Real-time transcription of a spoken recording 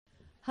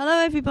Hello,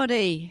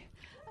 everybody.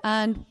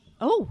 And,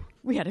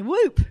 we had a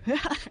whoop.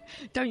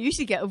 Don't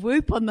usually get a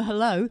whoop on the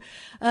hello.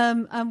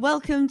 And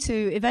welcome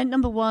to event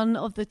number 1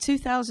 of the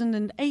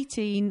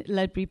 2018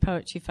 Ledbury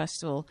Poetry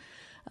Festival.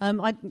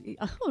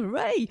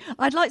 Hooray!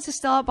 I'd like to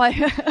start by...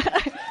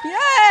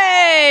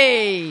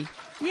 Yay!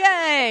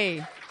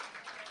 Yay!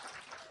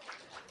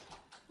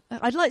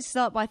 I'd like to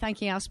start by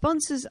thanking our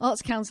sponsors,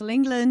 Arts Council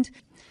England.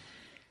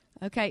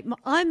 Okay,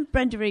 I'm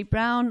Brenda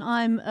Read-Brown.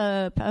 I'm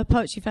a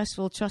Poetry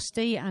Festival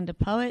trustee and a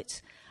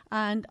poet,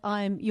 and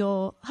I'm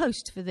your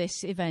host for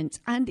this event,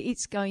 and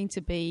it's going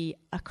to be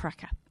a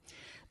cracker.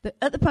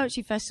 At the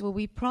Poetry Festival,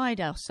 we pride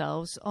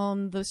ourselves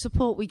on the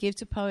support we give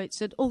to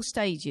poets at all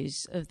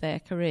stages of their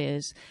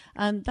careers,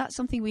 and that's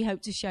something we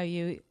hope to show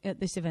you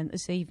at this event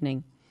this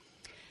evening.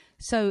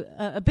 So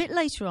a bit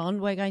later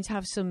on, we're going to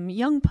have some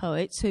young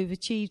poets who've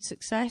achieved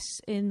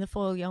success in the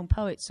Foyle Young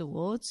Poets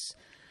Awards.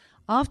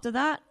 After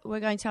that, we're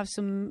going to have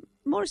some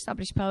more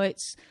established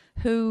poets,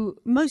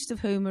 most of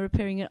whom are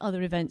appearing at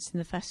other events in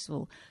the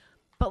festival.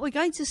 But we're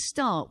going to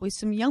start with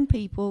some young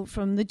people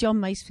from the John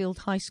Masefield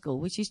High School,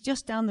 which is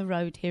just down the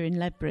road here in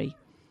Ledbury.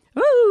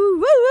 Woo,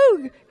 woo,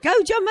 woo!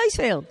 Go John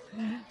Masefield!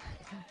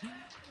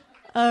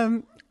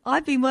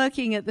 I've been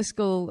working at the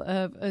school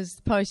as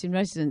poet in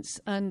residence,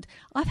 and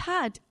I've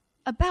had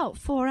about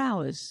 4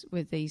 hours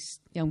with these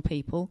young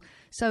people.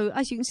 So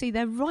as you can see,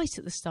 they're right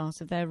at the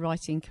start of their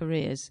writing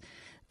careers.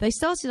 They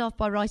started off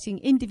by writing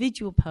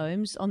individual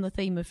poems on the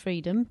theme of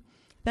freedom.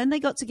 Then they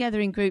got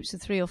together in groups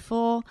of 3 or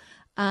 4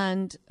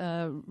 and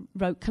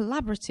wrote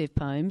collaborative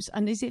poems.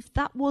 And as if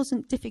that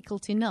wasn't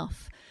difficult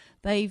enough,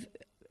 they've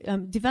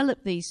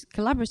developed these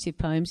collaborative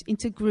poems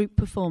into group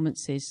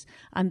performances.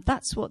 And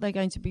that's what they're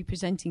going to be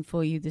presenting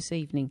for you this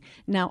evening.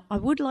 Now, I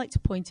would like to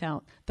point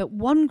out that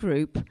one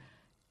group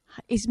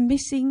is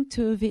missing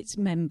 2 of its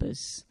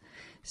members.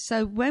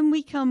 So when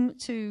we come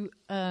to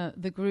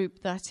the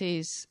group that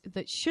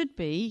should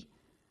be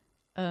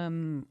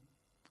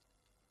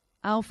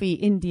Alfie,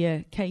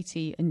 India,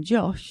 Katie and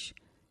Josh,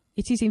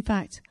 it is in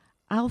fact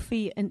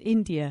Alfie and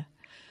India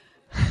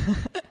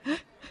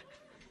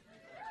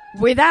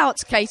without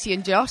Katie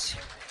and Josh.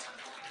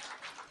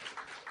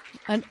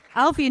 And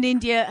Alfie and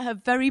India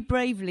have very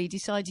bravely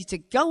decided to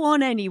go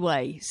on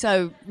anyway.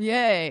 So,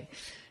 yay.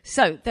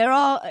 So there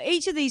are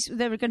going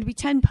to be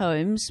 10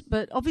 poems,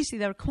 but obviously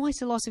there are quite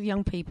a lot of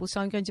young people,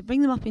 so I'm going to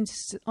bring them up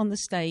on the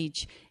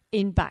stage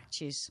in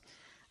batches.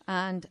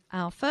 And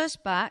our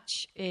first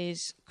batch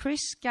is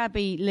Chris,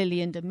 Gabby,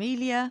 Lily and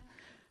Amelia,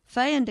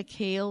 Faye and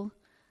Akil,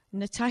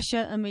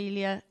 Natasha,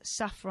 Amelia,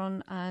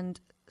 Saffron and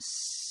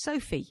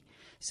Sophie.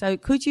 So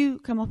could you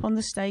come up on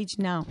the stage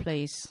now,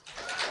 please?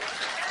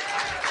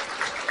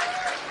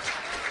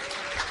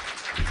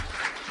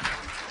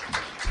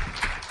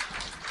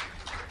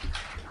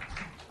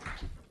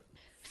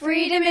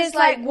 Freedom is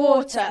like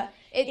water.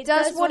 It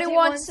does what it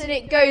wants and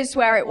it goes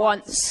where it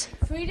wants.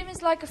 Freedom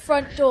is like a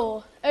front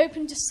door,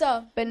 open to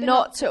some, but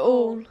not to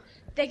all.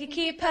 They can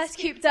keep us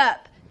cooped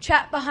up,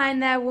 trapped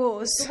behind their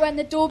walls. But when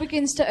the door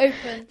begins to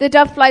open, the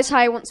dove flies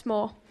high once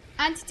more.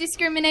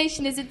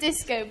 Anti-discrimination is a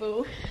disco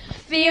ball.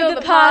 Feel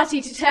the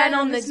party to turn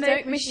on the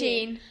smoke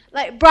machine,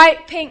 like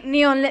bright pink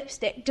neon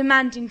lipstick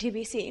demanding to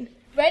be seen.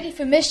 Ready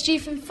for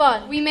mischief and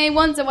fun. We may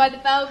wonder why the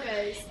bell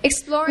goes.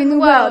 Exploring the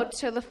world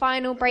till the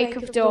final break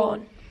of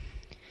dawn.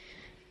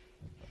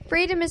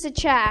 Freedom is a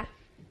chair.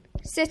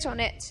 Sit on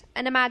it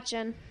and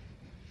imagine.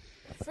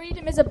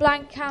 Freedom is a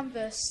blank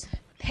canvas.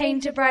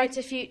 Paint a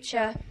brighter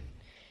future.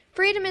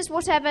 Freedom is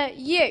whatever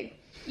you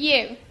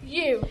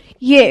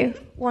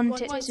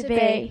want it to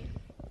be.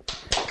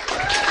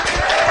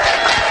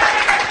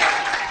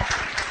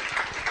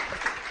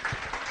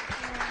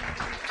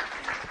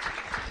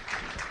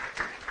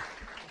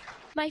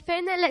 My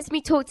phone that lets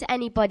me talk to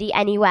anybody,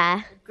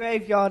 anywhere. A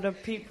graveyard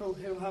of people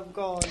who have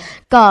gone.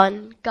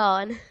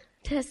 Gone.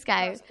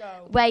 Tesco,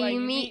 where you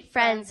meet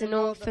friends and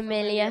all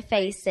familiar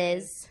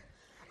faces.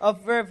 A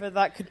river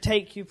that could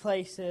take you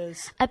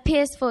places. A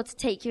PS4 to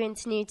take you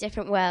into new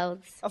different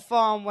worlds. A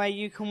farm where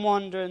you can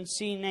wander and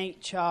see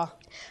nature.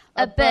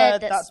 A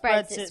bird that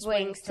spreads its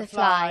wings to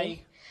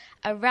fly.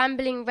 A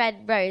rambling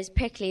red rose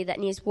prickly that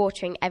needs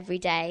watering every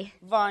day.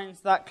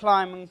 Vines that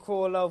climb and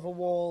crawl over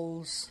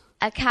walls.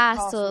 A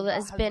castle that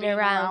has been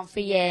around for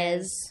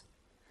years.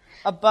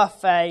 A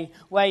buffet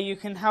where you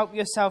can help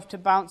yourself to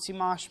bouncy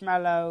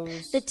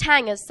marshmallows. The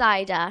tang of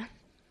cider.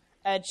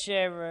 Ed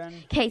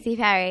Sheeran. Katy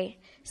Perry.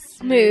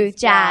 Smooth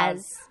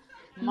jazz.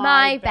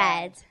 My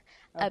bed.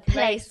 A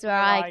place where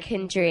I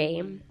can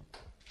dream.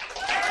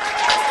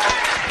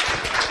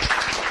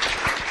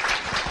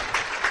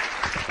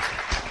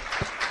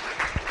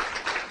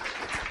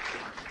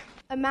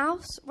 A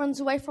mouse runs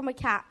away from a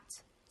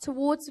cat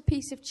towards a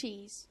piece of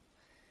cheese.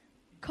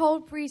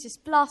 Cold breezes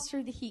blast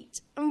through the heat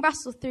and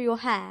rustle through your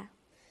hair.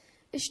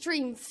 A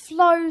stream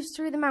flows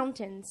through the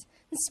mountains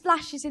and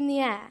splashes in the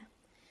air.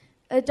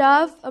 A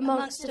dove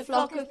amongst a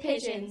flock of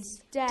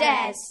pigeons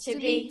dares to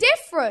be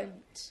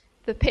different.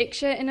 The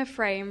picture in a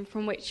frame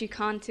from which you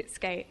can't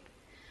escape.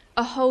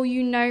 A hole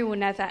you know will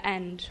never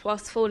end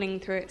whilst falling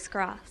through its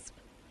grasp.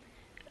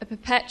 A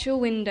perpetual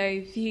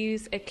window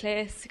views a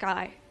clear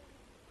sky.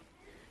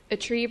 A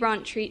tree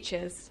branch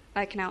reaches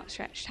like an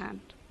outstretched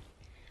hand.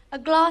 A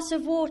glass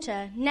of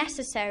water,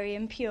 necessary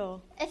and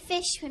pure. A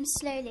fish swims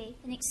slowly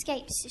and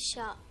escapes the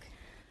shark.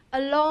 A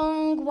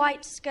long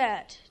white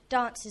skirt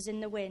dances in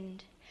the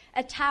wind.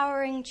 A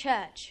towering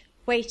church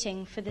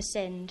waiting for the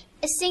sind.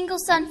 A single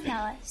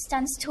sunflower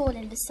stands tall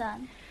in the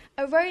sun.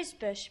 A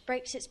rosebush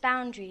breaks its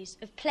boundaries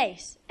of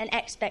place and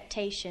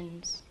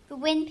expectations. The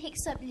wind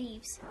picks up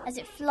leaves as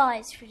it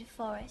flies through the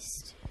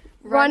forest.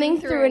 Running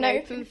through an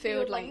open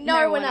field like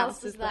no one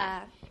else is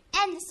there.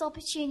 Endless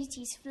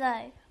opportunities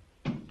flow.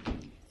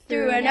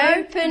 Through an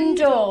open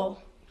door.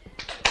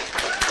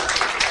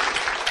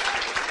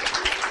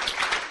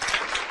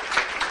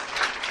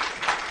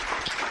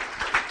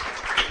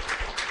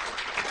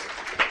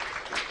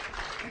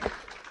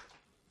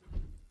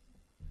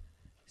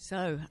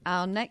 So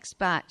our next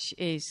batch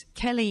is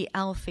Kelly,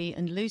 Alfie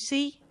and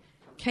Lucy,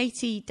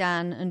 Katie,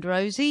 Dan and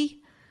Rosie,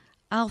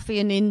 Alfie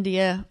and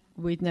India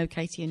with no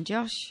Katie and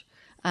Josh,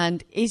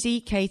 and Izzy,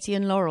 Katie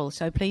and Laurel.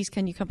 So please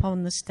can you come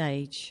on the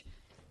stage?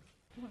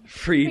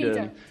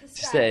 Freedom to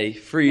stay,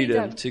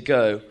 freedom to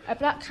go. A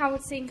black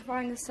coward seen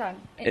crying the sun.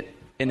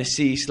 In a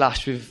sea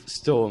slashed with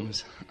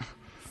storms.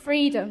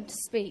 Freedom to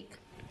speak.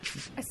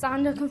 A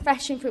sound of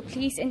confession through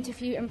police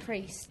interview and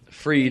priest.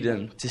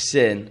 Freedom to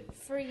sin.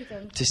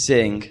 Freedom to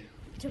sing.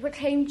 To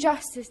proclaim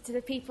justice to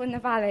the people in the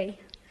valley.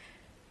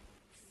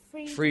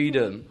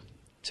 Freedom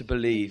to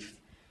believe.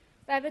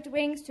 Feathered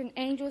wings to an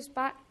angel's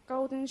back,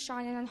 golden,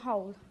 shining and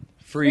whole.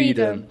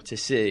 Freedom to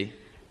see.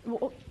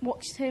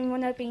 Watch him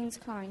when their beams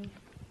climb.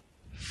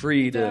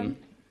 Freedom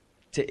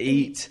to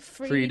eat.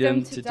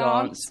 Freedom to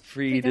dance.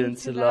 Freedom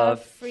to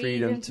love.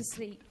 Freedom to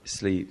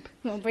sleep.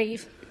 Come on,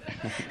 breathe.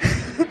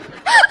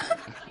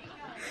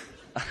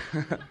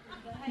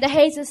 The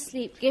haze of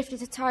sleep, gifted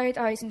to tired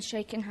eyes and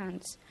shaking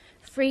hands.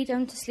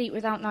 Freedom to sleep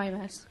without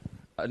nightmares.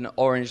 An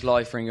orange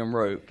life ring and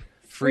rope.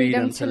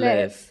 Freedom to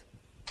live.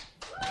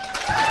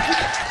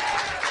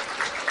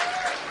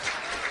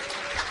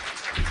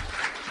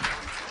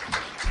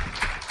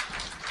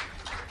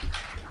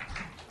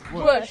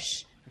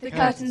 Whoosh, the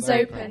curtains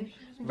open.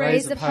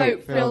 Rays of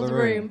hope fill the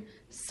room.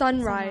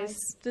 Sunrise,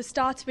 the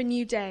start of a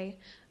new day.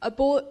 A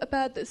bird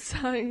that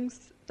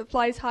sings, that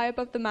flies high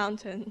above the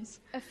mountains.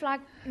 A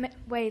flag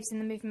waves in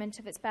the movement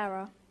of its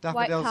bearer.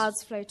 White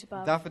clouds float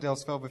above.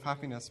 Daffodils filled with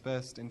happiness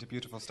burst into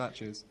beautiful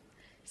statues.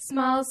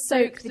 Smiles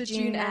soak the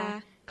June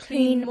air,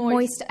 clean,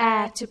 moist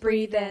air to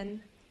breathe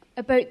in.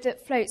 A boat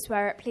that floats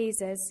where it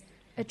pleases.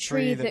 A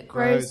tree that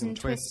grows and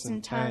twists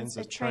and turns.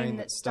 A train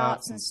that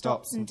starts and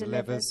stops and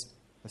delivers.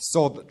 A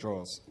sword that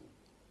draws.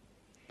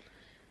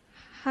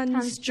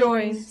 Hands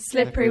join,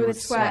 slippery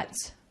with sweat.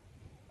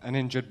 An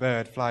injured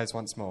bird flies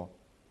once more.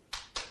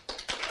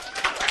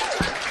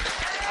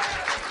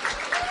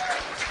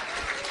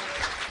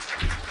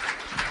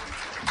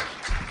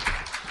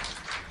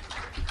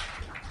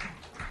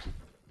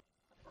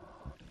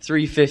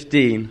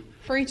 $3.15.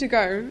 Free to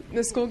go.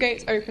 The school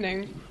gates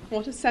opening.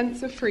 What a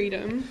sense of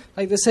freedom.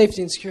 Like the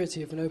safety and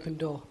security of an open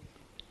door.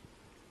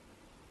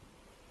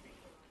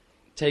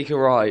 Take a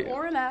right.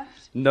 Or a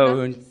left. No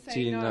one to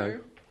you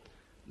know.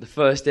 The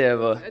first day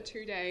of a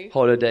 2-day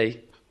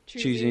holiday.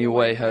 Choosing your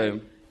way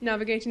home.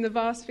 Navigating the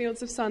vast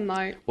fields of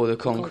sunlight. Or the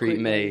concrete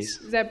maze.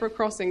 Zebra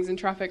crossings and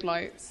traffic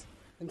lights.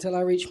 Until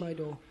I reach my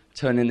door.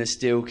 Turning the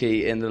steel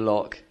key in the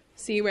lock.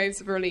 Sea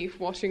waves of relief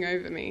washing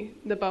over me.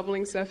 The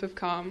bubbling surf of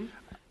calm.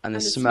 And the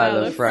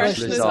smell of fresh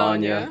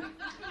lasagna.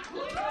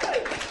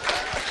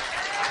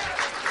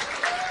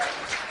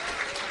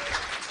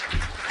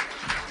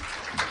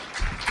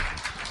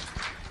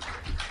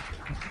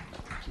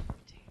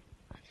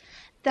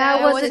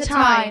 There was a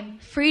time.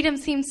 Freedom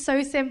seemed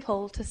so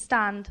simple, to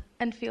stand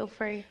and feel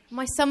free.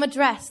 My summer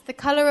dress, the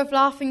colour of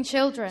laughing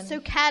children. So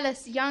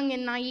careless, young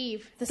and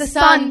naive. The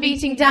sun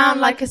beating down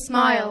like a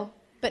smile.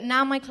 But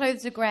now my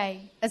clothes are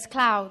grey, as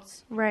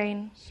clouds.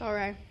 Rain.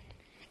 Sorrow.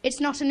 It's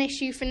not an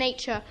issue for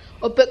nature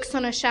or books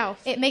on a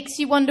shelf. It makes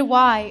you wonder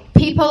why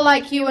people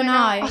like you and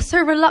I are so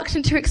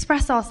reluctant to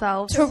express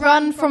ourselves. To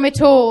run from it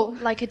all.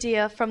 Like a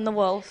deer from the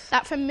wolf.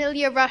 That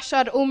familiar rush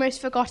I'd almost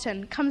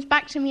forgotten comes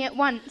back to me at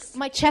once.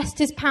 My chest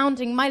is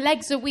pounding, my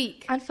legs are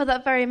weak. And for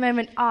that very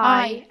moment,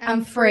 I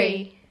am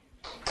free.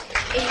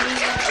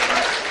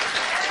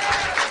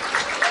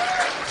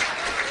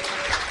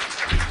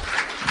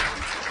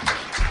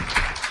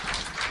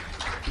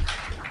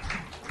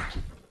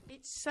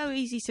 So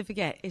easy to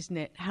forget, isn't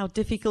it, how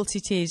difficult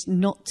it is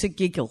not to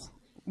giggle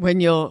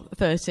when you're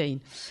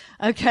 13.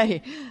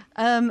 Okay,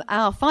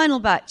 our final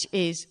batch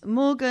is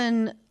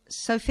Morgan,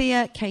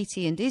 Sophia,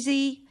 Katie and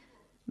Izzy,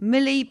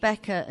 Millie,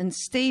 Becca and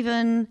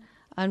Stephen,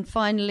 and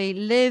finally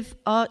Liv,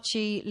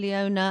 Archie,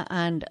 Leona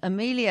and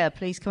Amelia.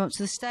 Please come up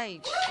to the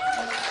stage.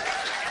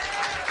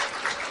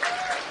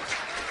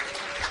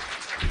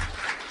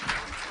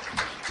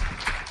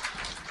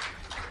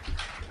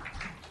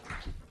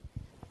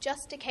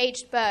 Just a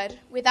caged bird,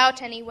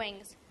 without any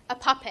wings, a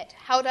puppet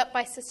held up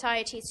by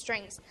society's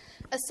strings.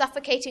 a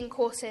suffocating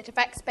corset of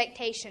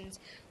expectations,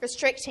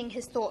 restricting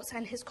his thoughts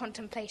and his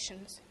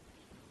contemplations.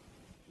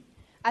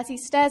 As he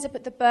stares up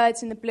at the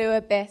birds in the blue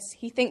abyss,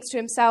 he thinks to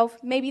himself,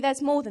 maybe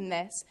there's more than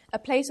this. A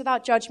place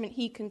without judgment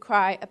he can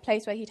cry, a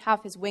place where he'd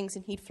have his wings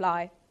and he'd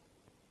fly.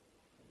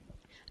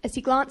 As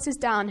he glances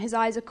down, his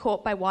eyes are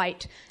caught by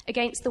white.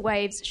 Against the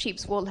waves,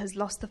 sheep's wool has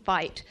lost the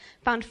fight,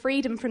 found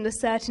freedom from the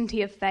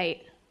certainty of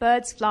fate.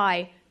 Birds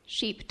fly,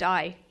 sheep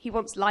die. He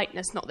wants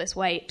lightness, not this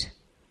weight.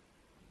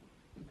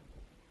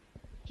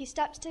 He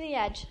steps to the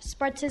edge,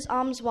 spreads his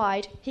arms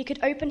wide. He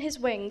could open his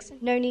wings,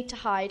 no need to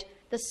hide.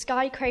 The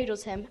sky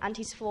cradles him, and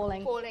he's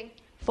falling.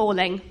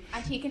 Falling.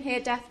 And he can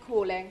hear death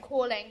calling.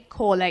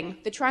 Calling.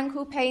 The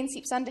tranquil pain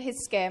seeps under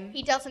his skin.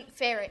 He doesn't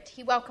fear it,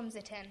 he welcomes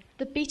it in.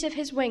 The beat of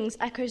his wings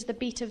echoes the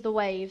beat of the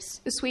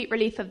waves. The sweet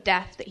relief of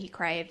death that he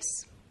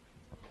craves.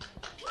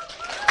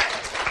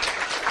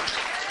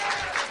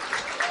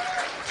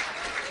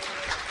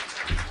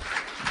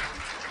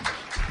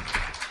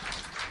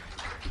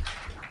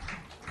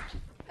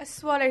 A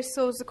swallow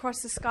soars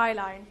across the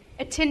skyline.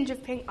 A tinge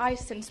of pink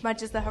ice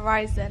smudges the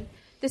horizon.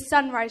 The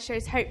sunrise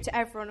shows hope to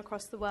everyone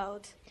across the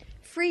world.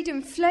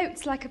 Freedom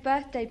floats like a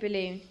birthday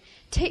balloon.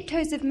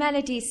 Tiptoes of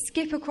melodies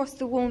skip across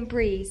the warm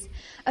breeze.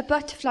 A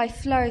butterfly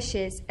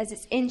flourishes as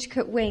its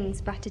intricate wings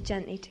batter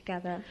gently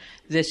together.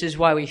 This is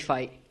why we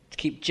fight, to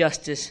keep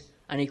justice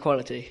and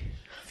equality.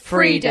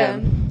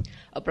 Freedom.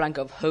 A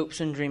blanket of hopes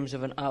and dreams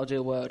of an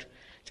ideal world,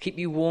 to keep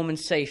you warm and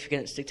safe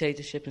against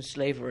dictatorship and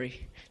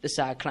slavery, the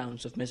sad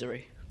clowns of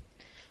misery.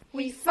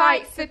 We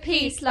fight for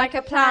peace like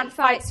a plant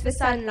fights for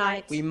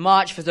sunlight. We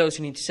march for those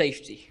who need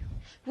safety.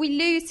 We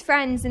lose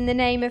friends in the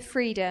name of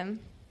freedom.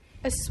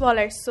 A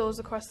swallow soars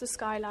across the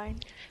skyline.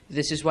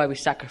 This is why we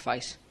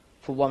sacrifice,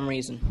 for one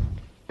reason.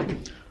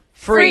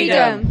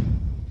 Freedom!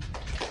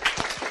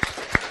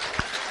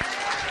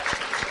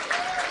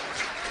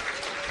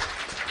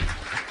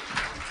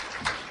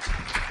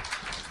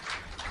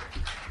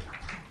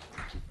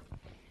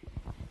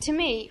 To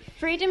me,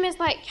 freedom is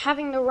like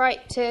having the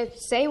right to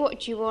say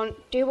what you want,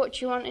 do what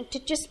you want, and to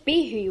just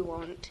be who you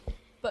want.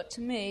 But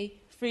to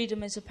me,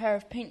 freedom is a pair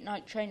of pink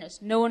Nike trainers.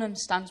 No one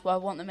understands why I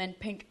want them in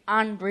pink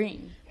and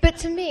green. But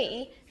to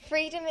me,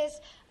 freedom is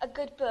a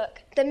good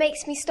book that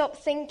makes me stop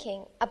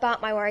thinking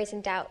about my worries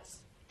and doubts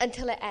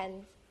until it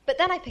ends. But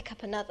then I pick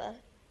up another.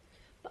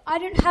 But I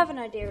don't have an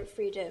idea of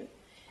freedom.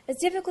 As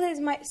difficult as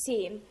it might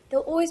seem,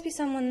 there'll always be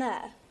someone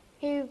there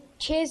who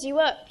cheers you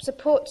up,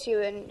 supports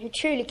you, and who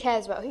truly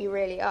cares about who you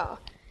really are.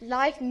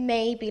 Life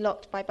may be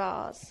locked by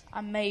bars.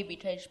 And may be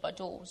caged by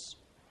doors.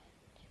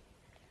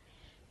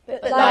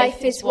 But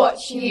life is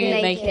what you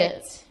make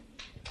it.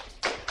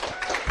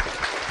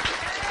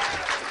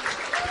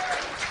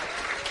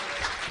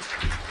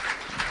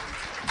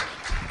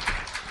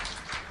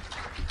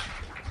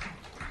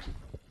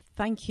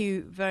 Thank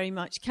you very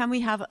much. Can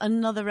we have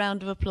another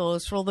round of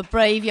applause for all the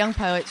brave young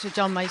poets at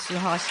John Masefield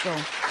High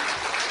School?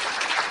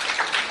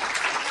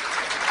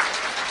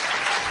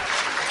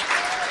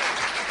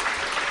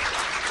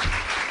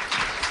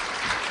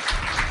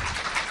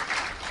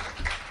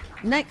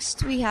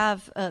 Next, we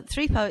have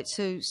three poets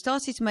who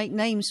started to make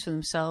names for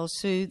themselves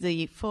through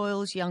the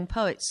Foyle Young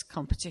Poets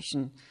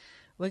competition.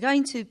 We're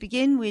going to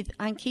begin with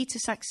Ankita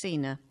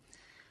Saxena.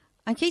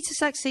 Ankita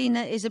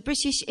Saxena is a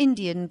British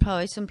Indian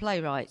poet and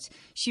playwright.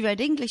 She read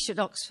English at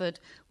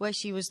Oxford, where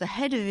she was the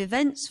head of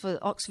events for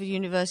Oxford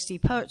University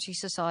Poetry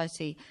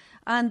Society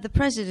and the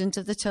president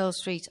of the Turl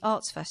Street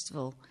Arts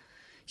Festival.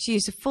 She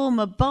is a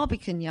former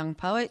Barbican Young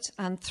Poet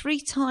and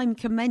three-time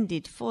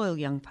commended Foyle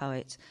Young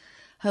Poet.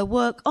 Her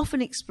work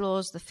often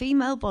explores the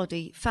female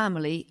body,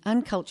 family,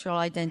 and cultural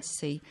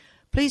identity.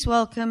 Please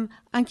welcome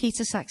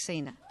Ankita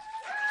Saxena.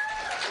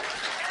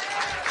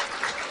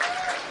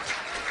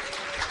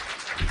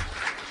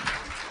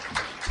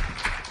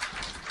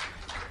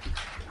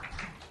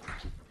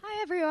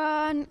 Hi,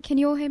 everyone. Can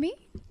you all hear me?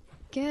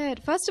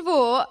 Good. First of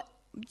all,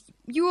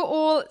 you are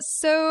all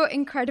so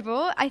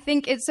incredible. I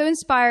think it's so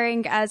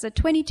inspiring as a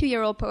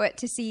 22-year-old poet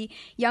to see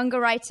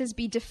younger writers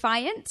be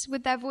defiant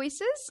with their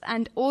voices,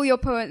 and all your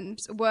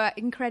poems were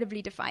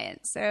incredibly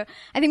defiant. So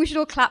I think we should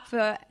all clap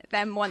for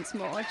them once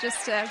more,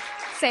 just to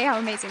say how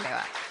amazing they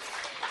were.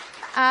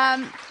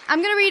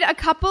 I'm going to read a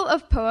couple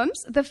of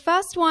poems. The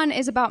first one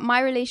is about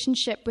my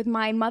relationship with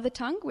my mother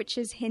tongue, which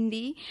is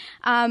Hindi.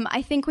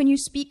 I think when you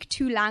speak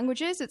two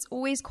languages, it's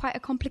always quite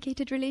a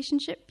complicated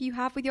relationship you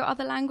have with your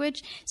other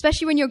language,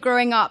 especially when you're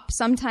growing up.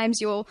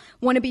 Sometimes you'll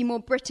want to be more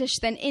British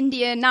than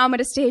Indian. Now I'm at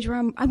a stage where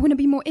I want to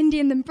be more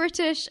Indian than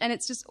British, and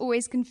it's just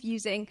always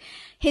confusing.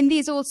 Hindi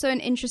is also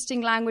an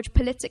interesting language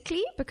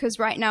politically, because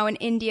right now in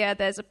India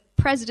there's a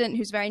president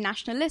who's very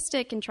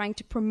nationalistic and trying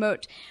to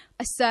promote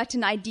a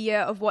certain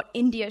idea of what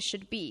India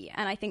should be,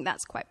 and I think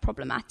that's quite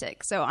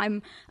problematic. So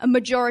I'm a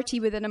majority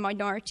within a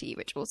minority,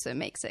 which also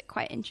makes it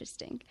quite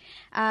interesting.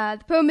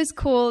 The poem is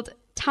called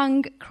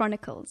Tongue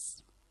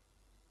Chronicles.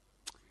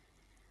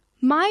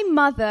 My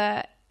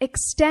mother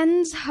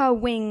extends her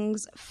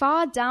wings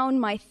far down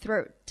my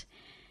throat.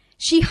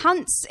 She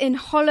hunts in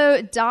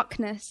hollow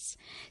darkness,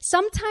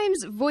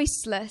 sometimes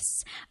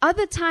voiceless,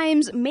 other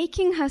times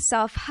making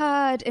herself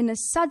heard in a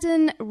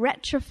sudden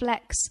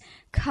retroflex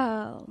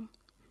curl.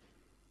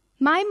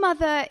 My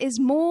mother is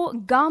more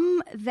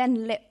gum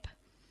than lip.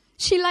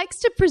 She likes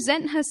to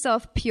present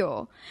herself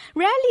pure,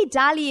 rarely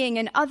dallying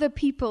in other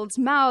people's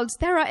mouths.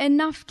 There are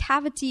enough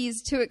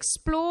cavities to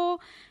explore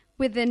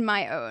within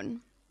my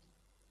own.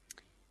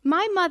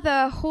 My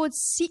mother hoards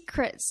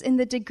secrets in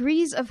the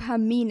degrees of her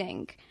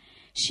meaning.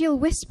 She'll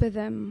whisper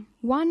them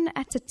one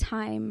at a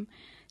time,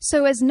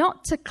 so as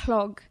not to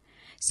clog,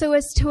 so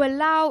as to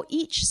allow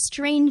each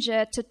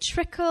stranger to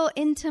trickle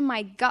into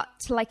my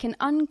gut like an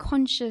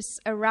unconscious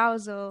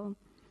arousal.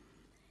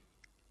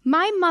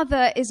 My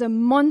mother is a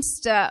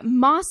monster,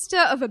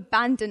 master of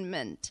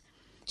abandonment.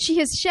 She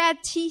has shared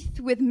teeth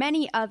with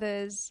many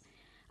others.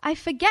 I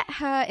forget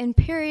her in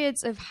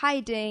periods of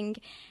hiding,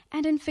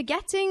 and in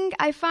forgetting,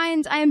 I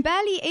find I am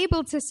barely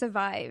able to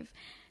survive.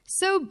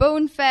 So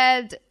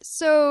bone-fed,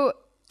 so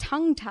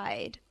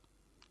tongue-tied.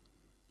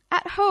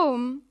 At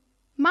home,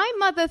 my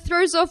mother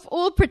throws off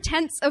all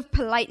pretense of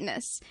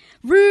politeness.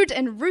 Rude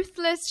and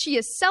ruthless, she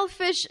is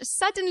selfish,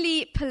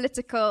 suddenly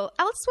political.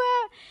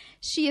 Elsewhere,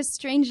 she is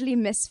strangely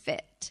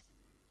misfit.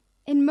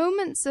 In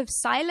moments of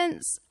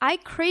silence, I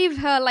crave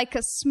her like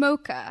a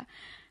smoker.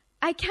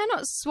 I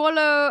cannot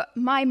swallow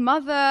my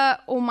mother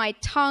or my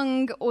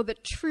tongue or the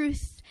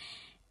truth.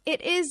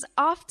 It is,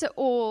 after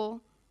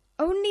all,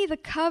 only the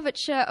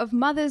curvature of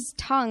mother's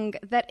tongue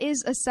that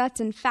is a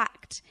certain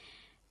fact.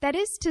 That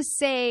is to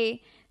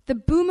say, the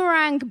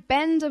boomerang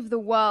bend of the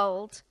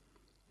world,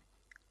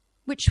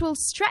 which will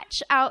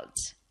stretch out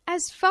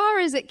as far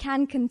as it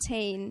can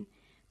contain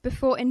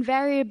before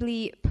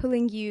invariably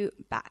pulling you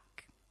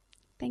back.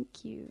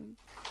 Thank you.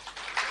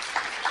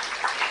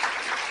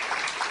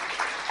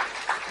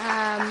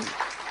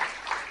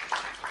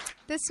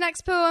 This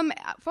next poem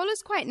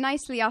follows quite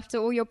nicely after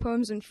all your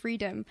poems on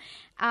freedom,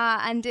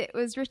 and it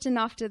was written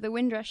after the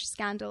Windrush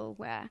scandal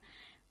where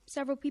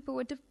several people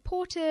were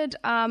deported,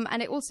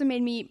 and it also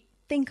made me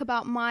think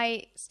about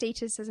my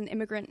status as an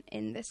immigrant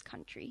in this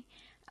country,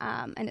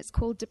 and it's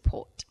called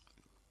Deport.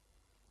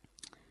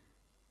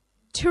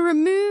 To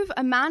remove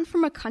a man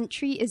from a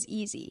country is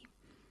easy,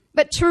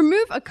 but to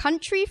remove a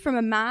country from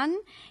a man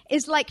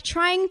is like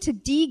trying to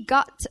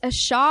de-gut a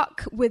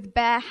shark with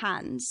bare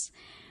hands.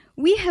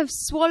 We have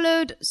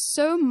swallowed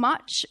so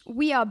much,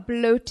 we are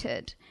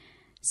bloated.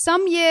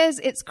 Some years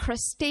it's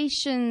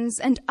crustaceans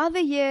and other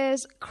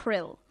years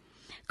krill,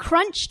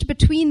 crunched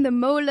between the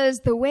molars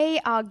the way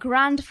our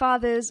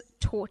grandfathers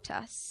taught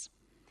us.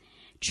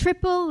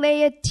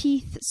 Triple-layered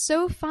teeth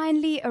so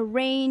finely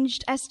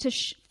arranged as to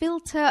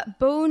filter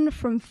bone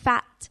from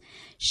fat,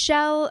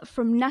 shell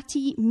from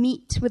nutty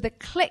meat with a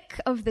click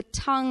of the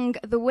tongue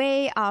the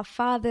way our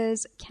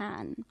fathers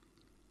can.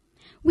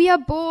 We are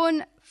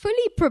born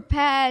fully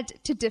prepared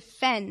to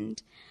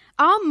defend.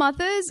 Our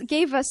mothers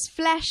gave us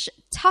flesh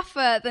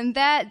tougher than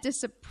their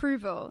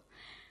disapproval.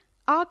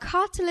 Our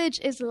cartilage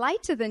is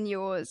lighter than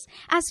yours.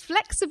 As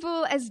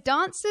flexible as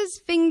dancers'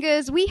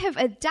 fingers, we have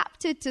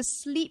adapted to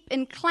sleep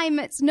in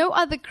climates no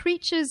other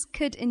creatures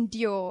could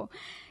endure.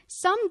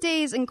 Some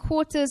days and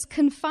quarters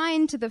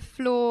confined to the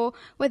floor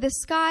where the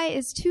sky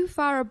is too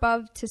far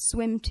above to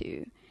swim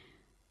to.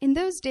 In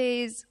those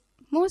days,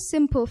 more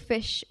simple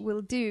fish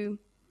will do.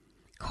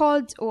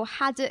 Cod or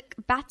haddock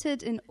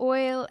battered in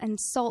oil and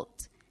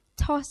salt,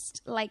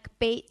 tossed like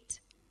bait.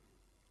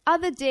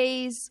 Other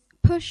days,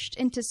 pushed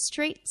into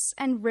straits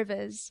and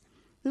rivers,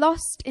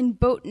 lost in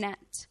boat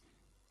net,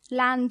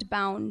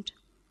 land-bound.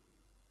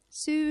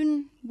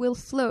 Soon we'll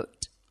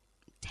float,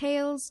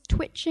 tails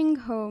twitching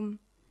home,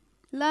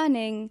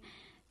 learning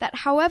that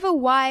however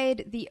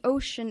wide the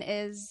ocean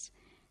is,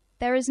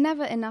 there is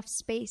never enough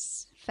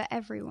space for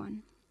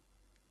everyone.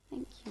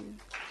 Thank you.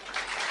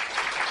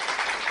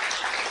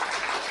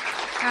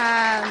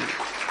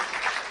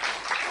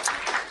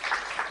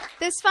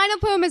 This final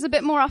poem is a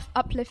bit more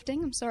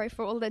uplifting. I'm sorry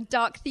for all the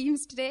dark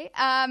themes today.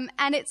 And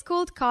it's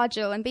called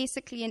Kajal. And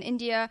basically in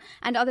India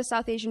and other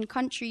South Asian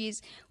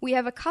countries, we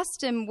have a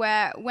custom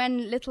where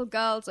when little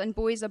girls and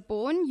boys are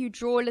born, you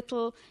draw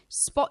little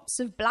spots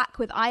of black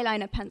with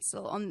eyeliner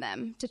pencil on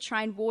them to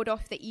try and ward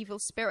off the evil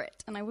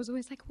spirit. And I was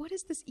always like, what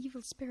is this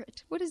evil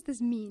spirit? What does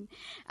this mean?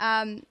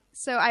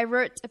 So I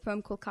wrote a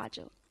poem called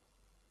Kajal.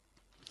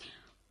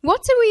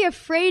 What are we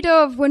afraid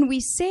of when we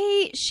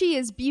say she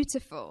is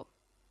beautiful?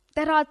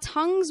 That our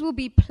tongues will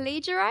be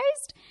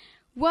plagiarized,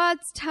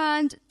 words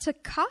turned to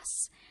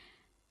cuss?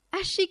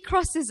 As she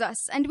crosses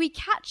us and we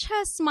catch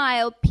her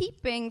smile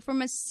peeping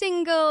from a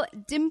single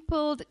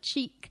dimpled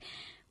cheek,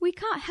 we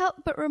can't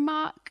help but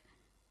remark,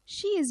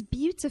 she is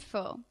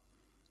beautiful.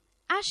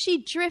 As she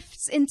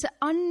drifts into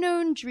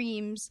unknown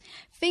dreams,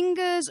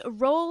 fingers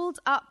rolled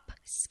up,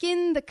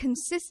 skin the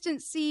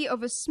consistency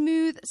of a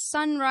smooth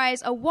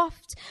sunrise, a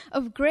waft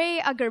of grey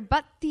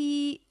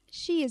agarbatti,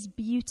 she is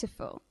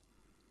beautiful.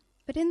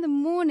 But in the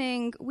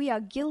morning, we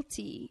are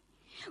guilty.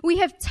 We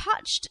have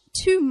touched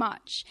too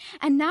much,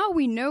 and now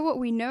we know what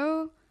we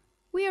know.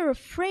 We are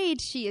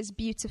afraid she is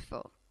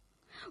beautiful.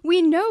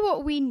 We know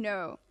what we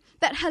know.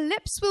 That her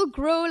lips will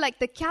grow like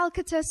the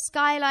Calcutta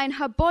skyline,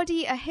 her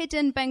body a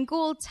hidden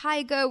Bengal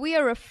tiger. We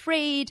are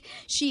afraid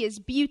she is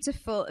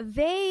beautiful.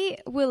 They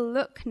will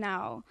look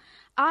now.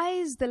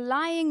 Eyes the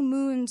lying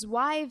moon's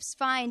wives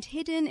find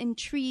hidden in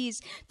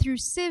trees through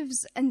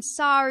sieves and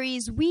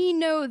saris. We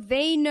know,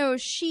 they know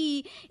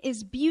she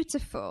is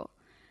beautiful.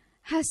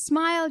 Her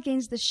smile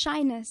gains the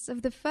shyness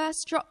of the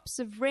first drops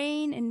of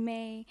rain in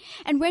May.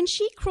 And when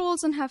she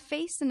crawls on her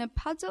face in a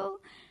puddle,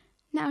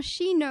 now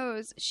she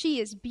knows she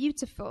is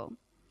beautiful.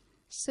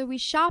 So we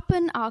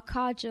sharpen our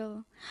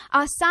kajal,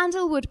 our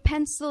sandalwood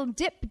pencil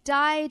dip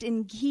dyed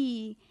in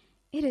ghee.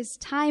 It is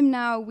time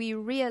now we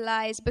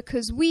realize,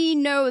 because we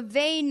know,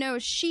 they know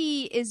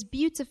she is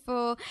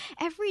beautiful.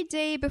 Every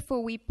day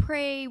before we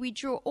pray, we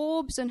draw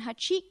orbs on her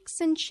cheeks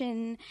and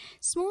chin,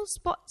 small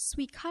spots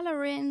we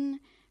color in,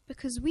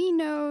 because we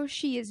know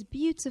she is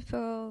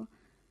beautiful.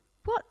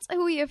 What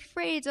are we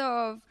afraid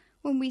of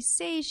when we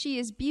say she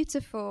is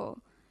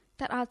beautiful?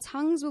 That our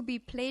tongues will be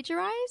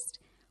plagiarized?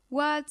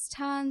 Words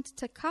turned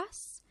to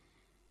cuss?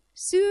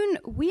 Soon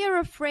we are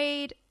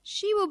afraid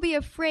she will be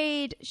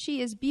afraid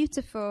she is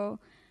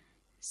beautiful.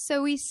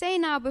 So we say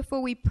now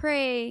before we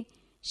pray,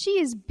 she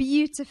is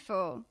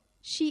beautiful.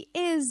 She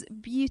is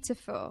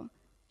beautiful.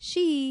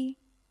 She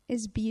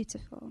is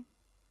beautiful.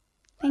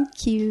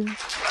 Thank you.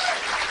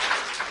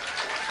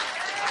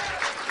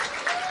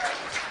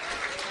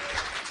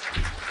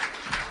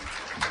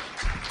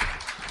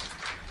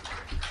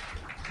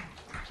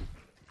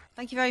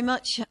 Thank you very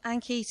much,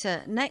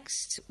 Ankita.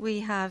 Next, we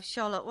have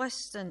Charlotte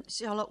Wetton.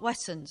 Charlotte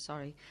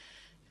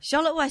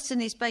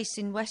Wetton is based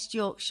in West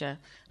Yorkshire.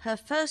 Her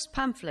first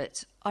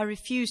pamphlet, I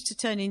Refuse to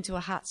Turn into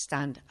a Hat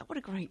Stand, what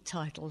a great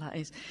title that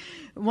is,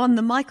 won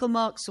the Michael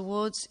Marks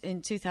Awards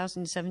in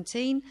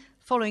 2017,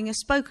 following a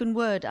spoken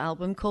word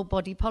album called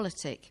Body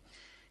Politic.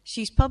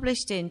 She's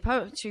published in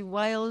Poetry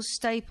Wales,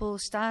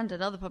 Staples, Stand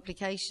and other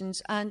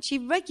publications, and she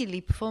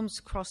regularly performs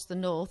across the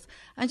north,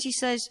 and she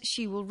says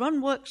she will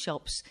run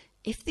workshops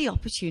if the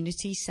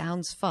opportunity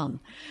sounds fun.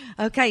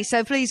 Okay,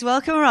 so please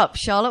welcome her up,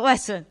 Charlotte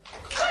Wetton.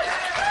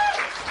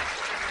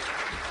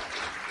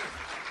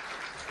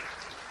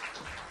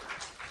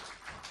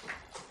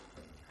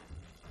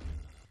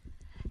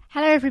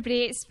 Hello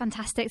everybody, it's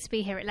fantastic to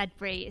be here at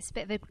Ledbury. It's a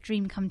bit of a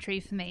dream come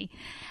true for me.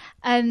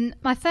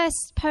 My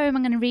first poem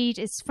I'm going to read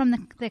is from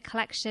the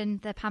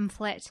collection, the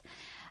pamphlet.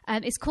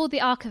 It's called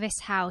The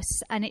Archivist's House,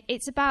 and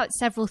it's about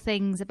several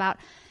things, about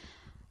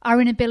our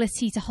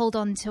inability to hold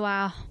on to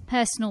our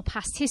personal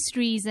past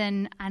histories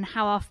and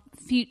how our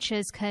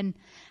futures can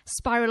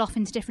spiral off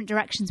into different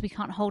directions we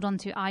can't hold on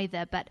to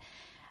either. But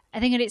I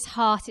think at its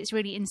heart, it's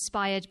really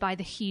inspired by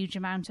the huge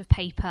amount of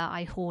paper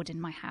I hoard in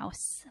my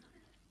house.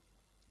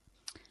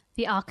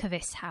 The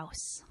Archivist's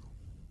House.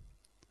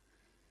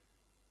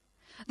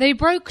 They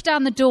broke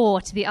down the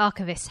door to the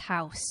archivist's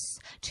house,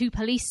 2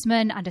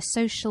 policemen and a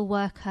social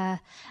worker,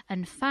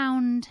 and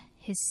found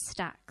his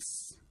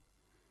stacks.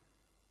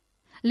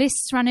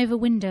 Lists ran over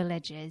window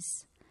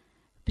ledges,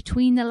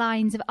 between the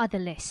lines of other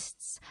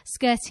lists,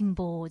 skirting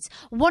boards,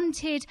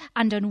 wanted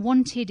and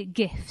unwanted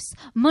gifts,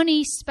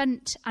 money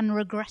spent and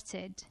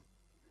regretted.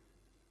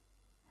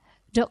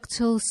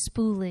 Ductile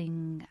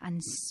spooling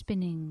and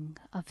spinning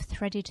of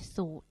threaded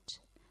thought.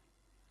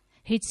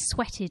 He'd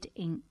sweated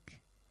ink,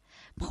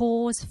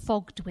 pores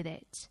fogged with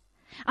it,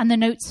 and the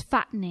notes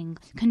fattening,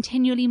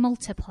 continually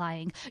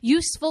multiplying,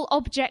 useful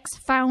objects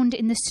found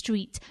in the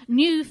street,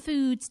 new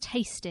foods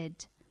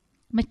tasted,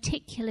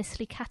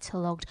 meticulously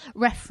catalogued,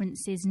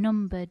 references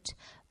numbered,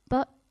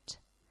 but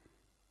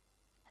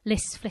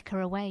lists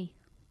flicker away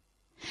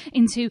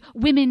into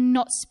women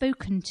not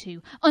spoken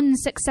to,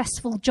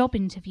 unsuccessful job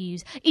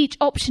interviews, each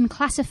option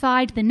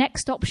classified, the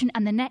next option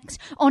and the next,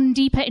 on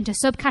deeper into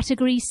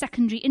subcategories,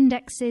 secondary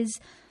indexes.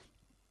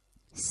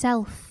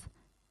 Self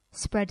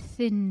spread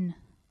thin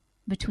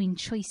between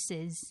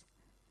choices,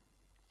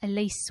 a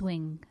lace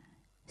wing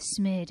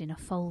smeared in a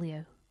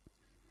folio.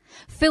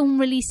 Film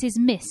releases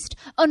missed,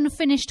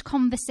 unfinished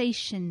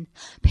conversation.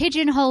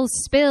 Pigeonholes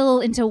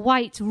spill into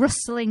white,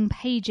 rustling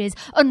pages,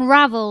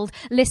 unravelled,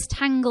 lists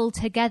tangled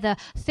together.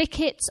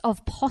 Thickets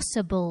of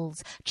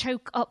possibles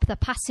choke up the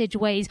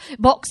passageways.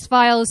 Box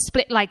files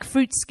split like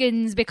fruit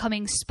skins,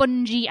 becoming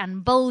spongy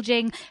and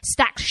bulging.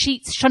 Stacked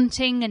sheets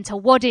shunting into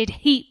wadded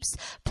heaps,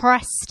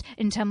 pressed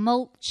into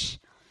mulch.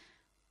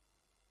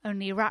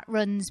 Only rat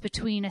runs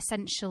between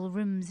essential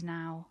rooms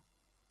now.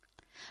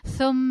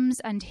 Thumbs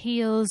and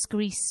heels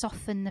grease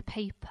soften the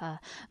paper,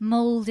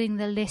 moulding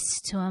the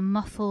list to a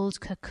muffled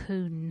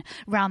cocoon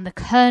round the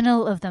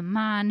kernel of the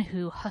man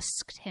who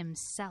husked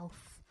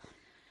himself.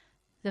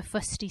 The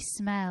fusty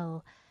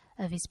smell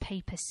of his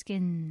paper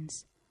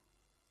skins,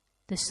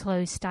 the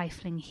slow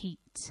stifling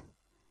heat,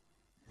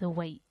 the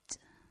weight.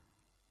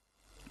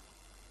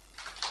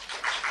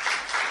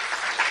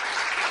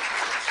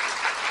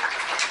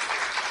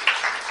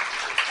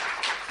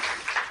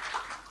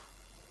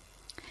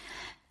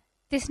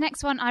 This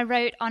next one I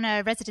wrote on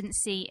a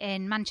residency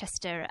in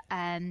Manchester,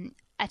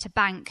 a at a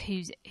bank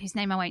whose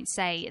name I won't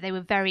say. They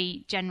were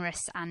very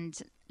generous and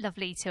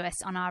lovely to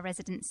us on our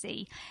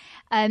residency.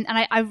 And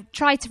I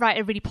tried to write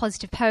a really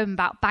positive poem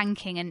about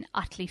banking and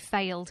utterly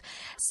failed.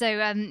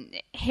 So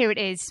here it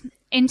is.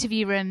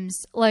 Interview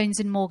rooms, loans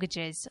and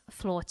mortgages,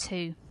 floor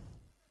 2.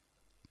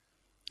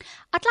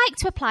 I'd like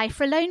to apply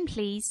for a loan,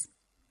 please.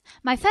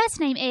 My first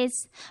name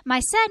is, my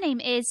surname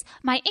is,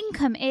 my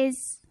income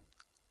is...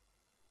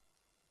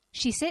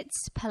 She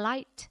sits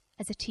polite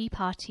as a tea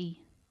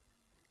party,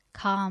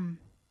 calm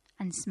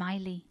and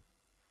smiley.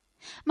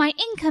 My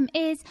income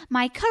is,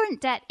 my current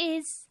debt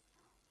is...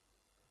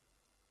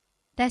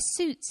 Their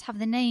suits have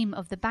the name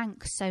of the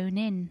bank sewn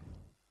in.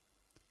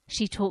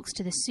 She talks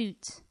to the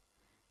suit,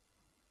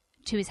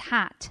 to his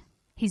hat,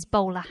 his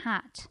bowler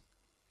hat.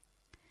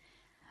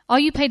 Are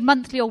you paid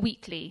monthly or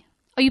weekly?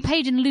 Are you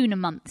paid in lunar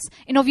months,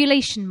 in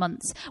ovulation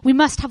months? We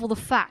must have all the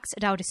facts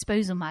at our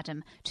disposal,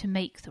 madam, to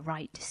make the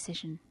right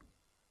decision.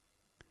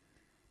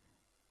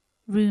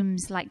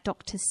 Rooms like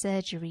doctors'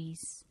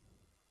 surgeries,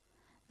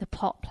 the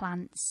pot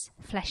plants,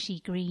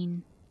 fleshy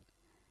green,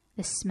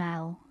 the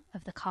smell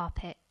of the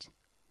carpet.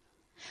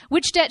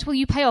 Which debt will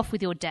you pay off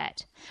with your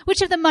debt?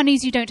 Which of the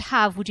monies you don't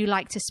have would you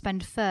like to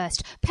spend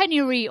first,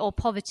 penury or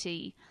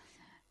poverty?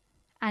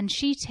 And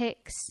she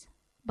ticks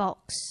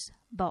box,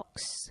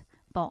 box,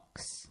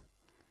 box,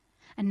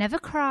 and never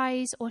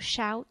cries or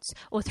shouts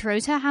or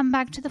throws her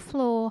handbag to the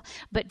floor,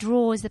 but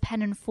draws the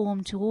pen and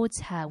form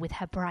towards her with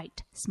her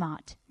bright,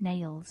 smart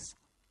nails,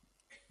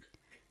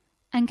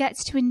 and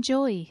gets to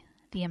enjoy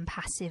the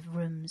impassive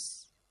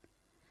rooms,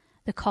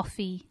 the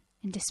coffee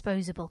in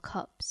disposable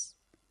cups.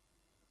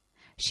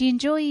 She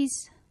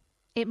enjoys,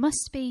 it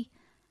must be,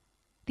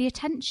 the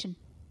attention,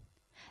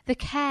 the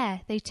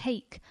care they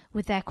take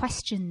with their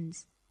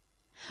questions.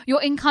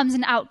 Your incomes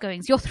and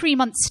outgoings, your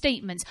 3-month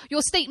statements,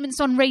 your statements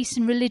on race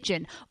and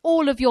religion,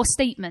 all of your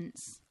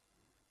statements.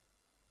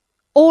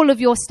 All of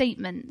your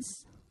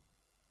statements.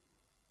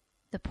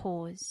 The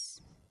pause,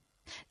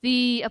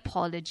 the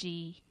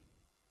apology.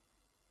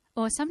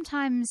 Or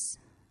sometimes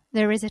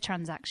there is a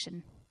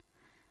transaction,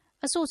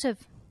 a sort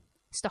of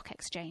stock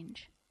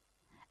exchange,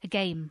 a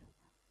game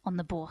on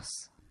the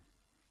bourse.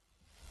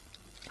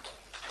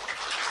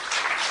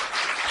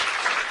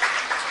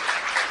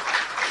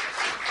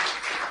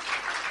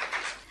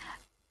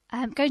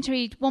 I'm going to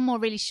read one more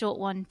really short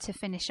one to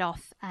finish off,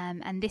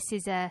 and this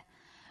is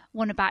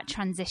one about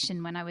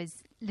transition when I was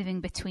living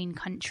between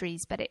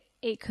countries, but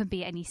it could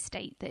be any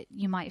state that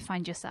you might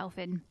find yourself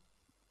in.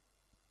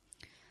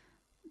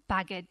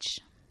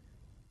 Baggage.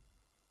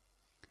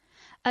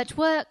 At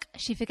work,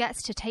 she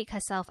forgets to take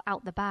herself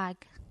out the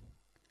bag,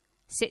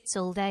 sits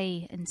all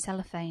day in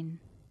cellophane,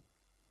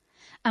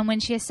 and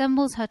when she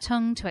assembles her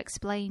tongue to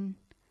explain,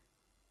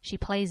 she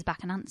plays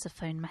back an answer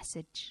phone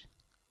message.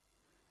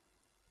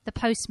 The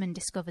postman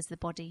discovers the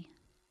body.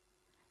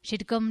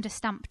 She'd gummed a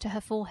stamp to her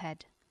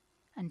forehead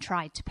and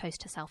tried to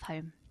post herself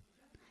home.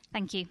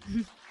 Thank you.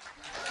 Very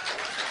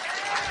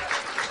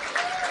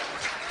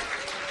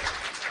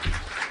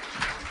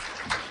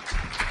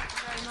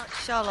much,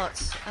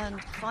 Charlotte.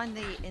 And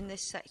finally, in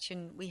this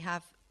section, we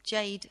have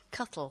Jade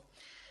Cuttle.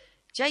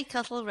 Jade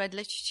Cuttle read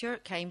literature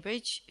at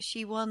Cambridge.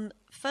 She won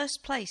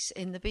first place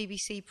in the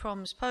BBC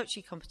Proms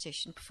Poetry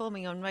Competition,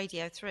 performing on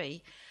Radio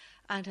 3,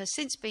 and has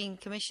since been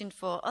commissioned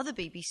for other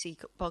BBC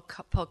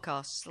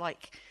podcasts,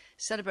 like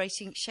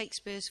celebrating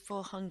Shakespeare's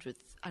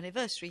 400th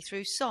anniversary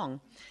through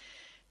song.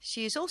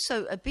 She is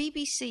also a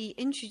BBC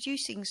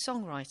introducing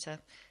songwriter,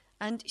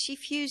 and she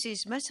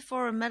fuses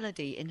metaphor and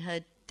melody in her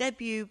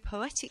debut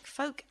poetic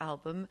folk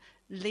album,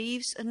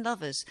 Leaves and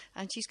Lovers.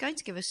 And she's going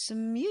to give us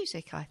some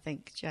music, I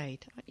think,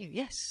 Jade, aren't you?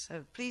 Yes,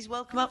 so please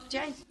welcome up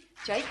Jade.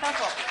 Jade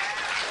Cuttle.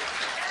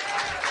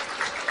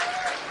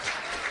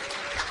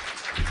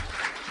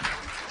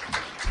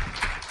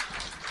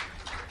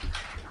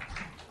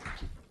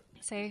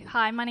 So,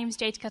 hi, my name is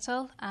Jade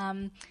Cuttle.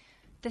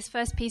 This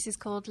first piece is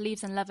called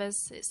Leaves and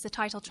Lovers. It's the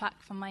title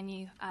track from my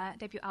new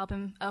debut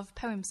album of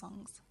poem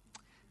songs.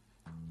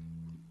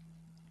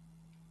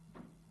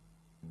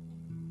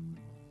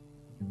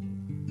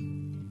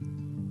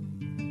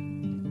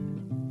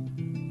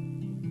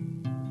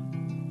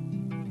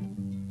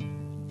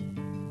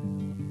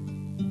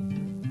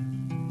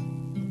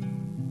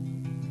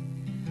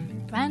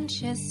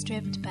 Branches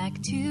stripped back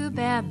to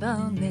bare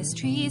bone, this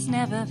tree's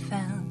never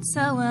felt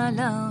so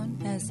alone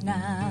as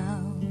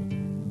now.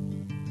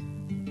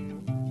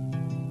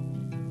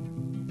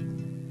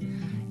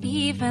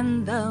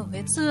 Even though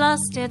it's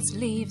lost its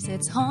leaves,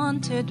 it's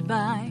haunted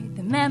by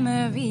the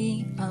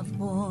memory of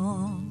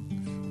warmth.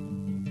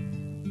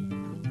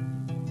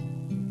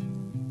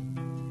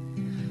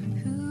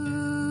 Who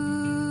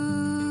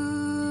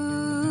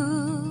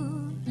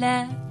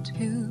let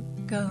who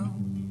go?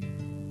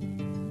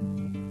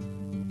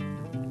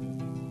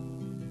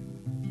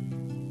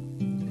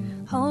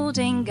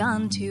 Holding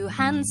on to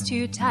hands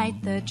too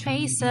tight, the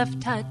trace of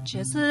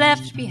touches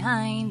left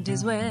behind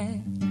is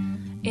where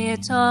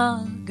it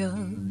all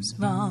goes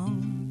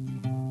wrong.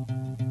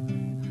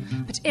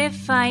 But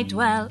if I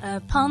dwell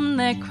upon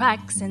the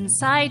cracks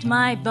inside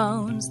my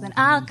bones, then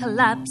I'll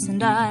collapse,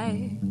 and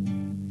I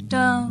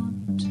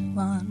don't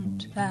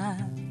want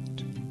that.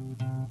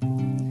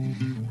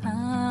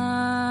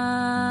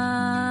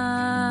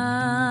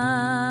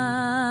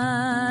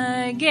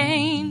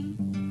 Again.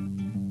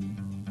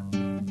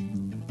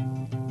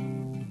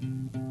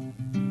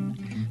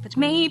 But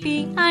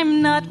maybe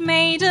I'm not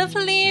made of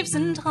leaves,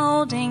 and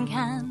holding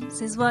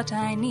hands is what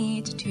I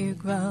need to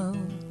grow.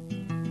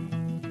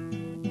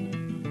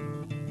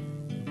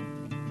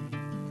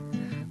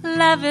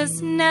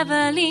 Lovers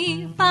never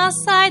leave our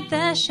side,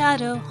 their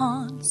shadow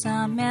haunts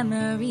our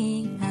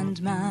memory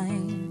and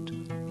mind.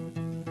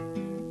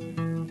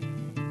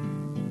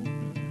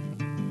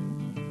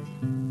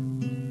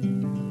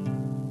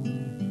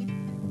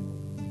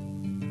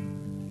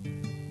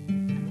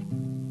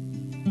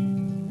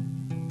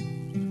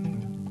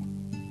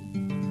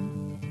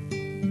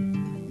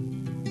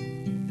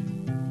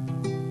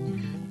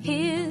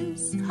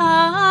 His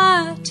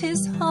heart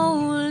is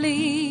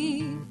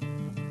holy,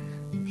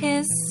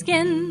 his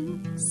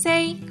skin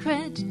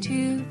sacred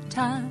to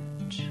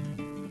touch,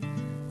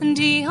 and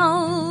he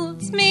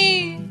holds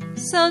me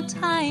so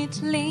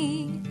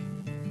tightly,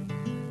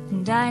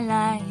 and I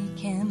like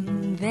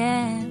him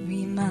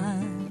very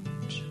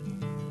much.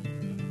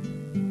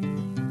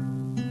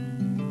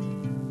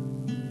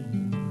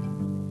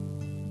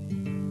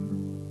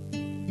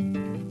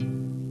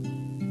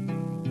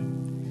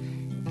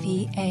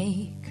 The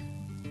ache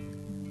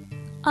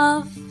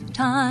of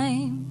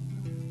time,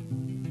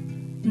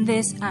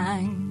 this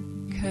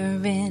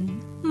anchor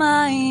in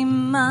my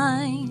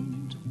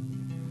mind,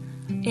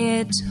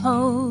 it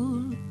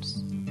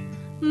holds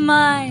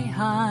my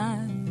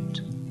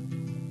heart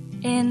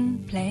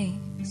in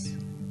place.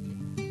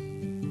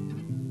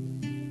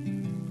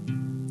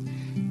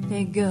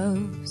 The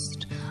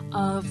ghost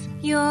of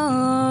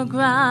your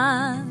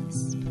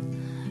grasp,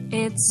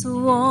 its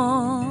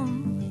warmth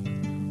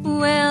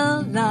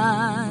will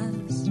last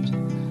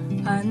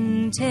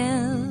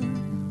until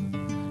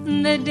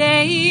the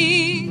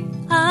day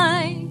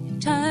I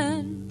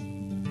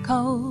turn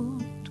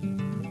cold.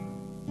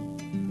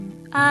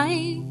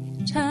 I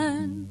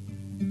turn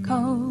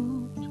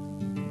cold.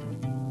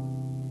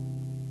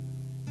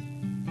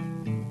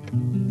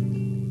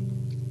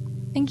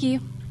 Thank you.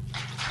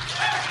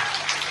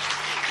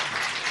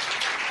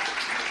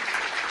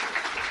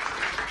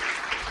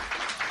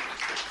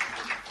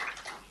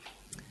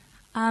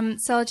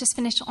 So I'll just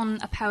finish on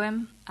a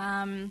poem.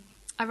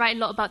 I write a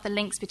lot about the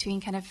links between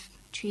kind of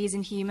trees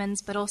and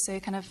humans, but also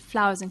kind of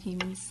flowers and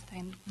humans,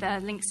 and the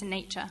links in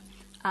nature.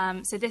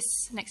 So this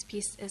next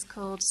piece is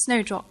called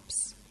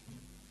Snowdrops.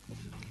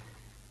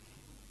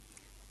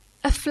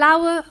 A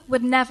flower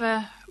would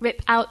never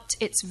rip out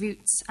its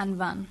roots and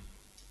run.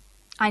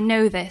 I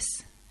know this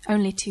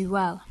only too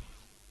well.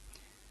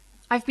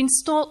 I've been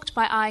stalked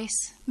by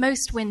ice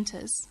most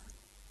winters,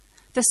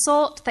 the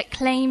sort that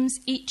claims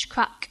each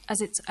crack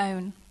as its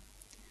own.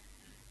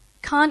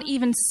 Can't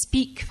even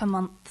speak for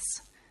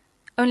months,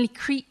 only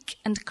creak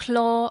and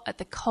claw at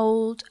the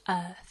cold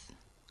earth.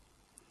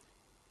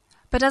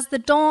 But as the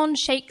dawn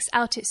shakes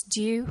out its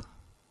dew,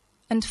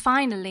 and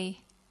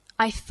finally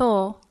I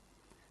thaw,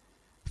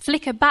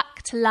 flicker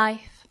back to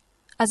life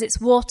as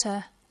its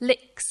water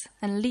licks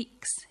and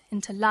leaks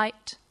into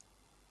light,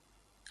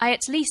 I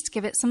at least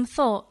give it some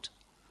thought.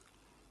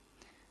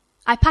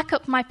 I pack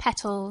up my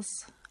petals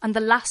and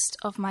the last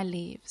of my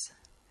leaves,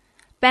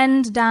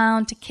 bend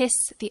down to kiss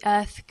the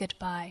earth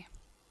goodbye.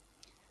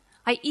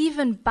 I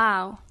even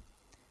bow,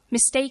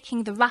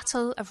 mistaking the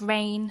rattle of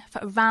rain for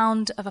a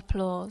round of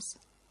applause,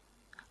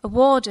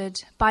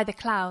 awarded by the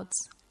clouds,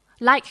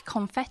 like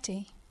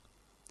confetti.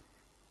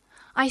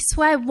 I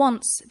swear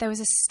once there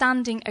was a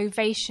standing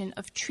ovation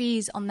of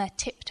trees on their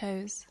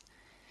tiptoes,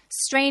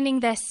 straining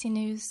their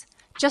sinews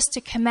just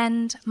to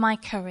commend my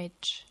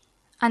courage.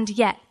 And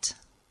yet...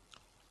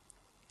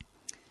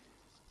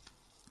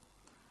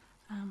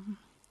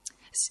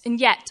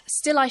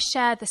 still I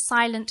share the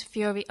silent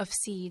fury of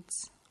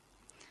seeds,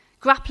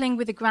 grappling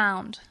with the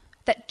ground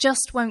that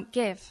just won't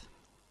give.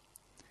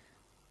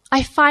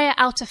 I fire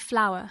out a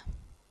flower,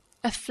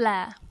 a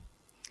flare,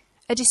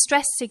 a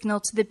distress signal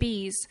to the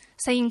bees,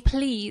 saying,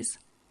 please,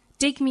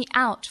 dig me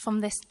out from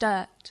this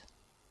dirt.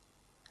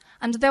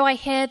 And though I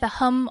hear the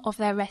hum of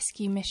their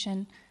rescue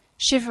mission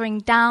shivering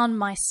down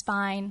my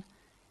spine,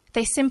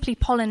 they simply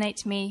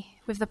pollinate me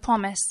with the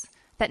promise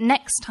that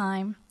next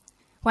time,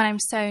 when I'm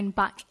sown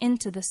back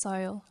into the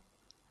soil,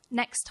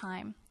 next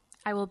time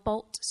I will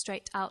bolt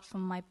straight out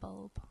from my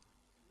bulb.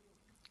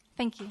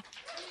 Thank you.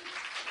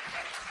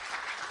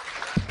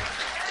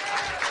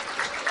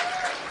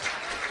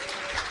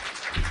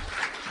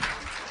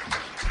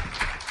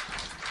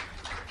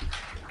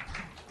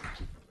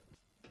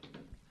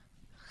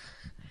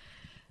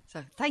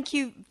 So, thank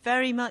you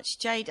very much,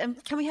 Jade.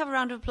 Can we have a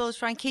round of applause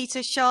for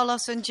Ankita,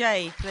 Charlotte and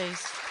Jade,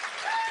 please?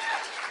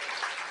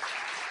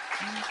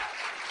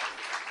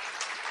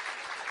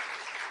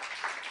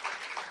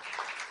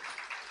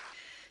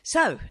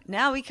 So,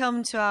 now we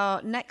come to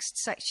our next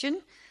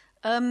section.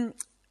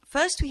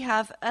 First, we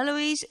have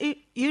Eloise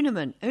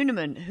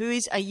Uneman, who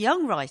is a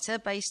young writer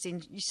based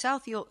in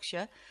South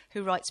Yorkshire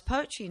who writes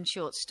poetry and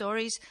short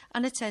stories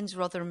and attends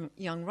Rotherham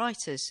Young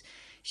Writers.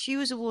 She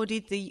was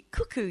awarded the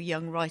Cuckoo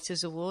Young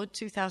Writers Award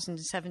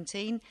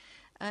 2017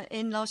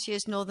 in last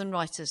year's Northern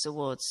Writers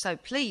Awards. So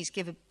please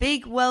give a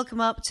big welcome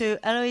up to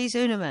Eloise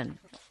Uneman.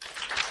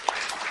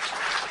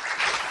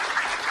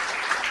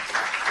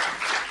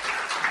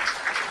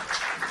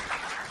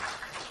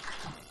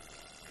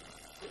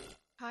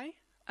 Hi.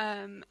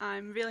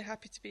 I'm really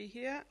happy to be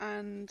here,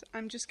 and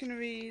I'm just going to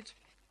read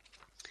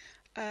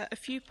a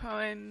few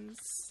poems.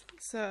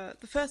 So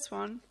the first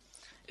one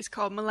is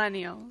called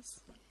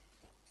Millennials.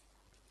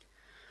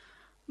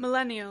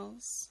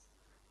 Millennials.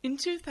 In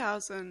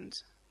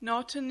 2000,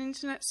 Norton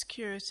Internet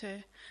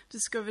Security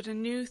discovered a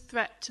new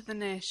threat to the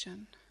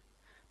nation.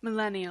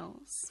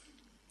 Millennials.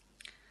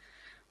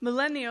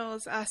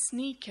 Millennials are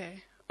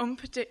sneaky,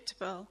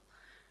 unpredictable,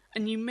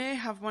 and you may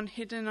have one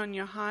hidden on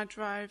your hard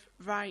drive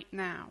right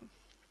now.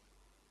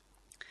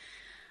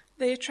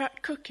 They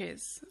attract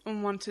cookies,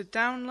 unwanted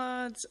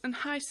downloads, and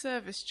high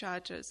service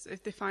charges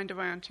if they find a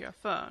way onto your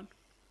phone.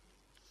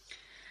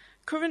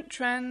 Current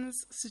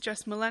trends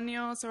suggest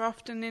millennials are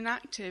often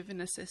inactive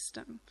in a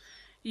system,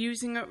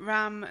 using up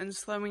RAM and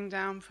slowing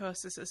down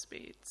processor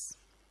speeds.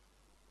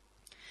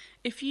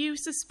 If you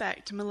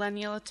suspect a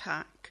millennial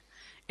attack,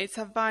 it's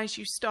advised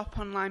you stop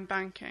online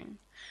banking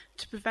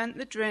to prevent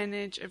the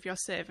drainage of your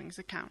savings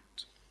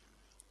account.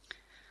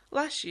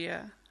 Last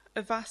year,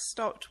 Avast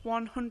stopped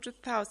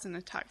 100,000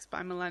 attacks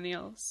by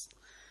millennials,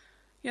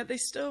 yet they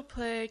still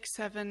plague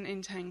 7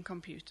 in 10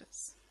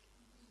 computers.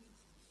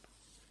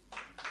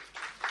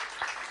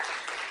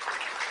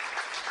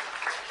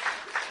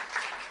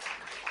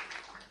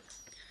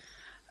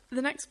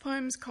 The next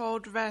poem is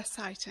called Rare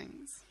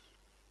Sightings.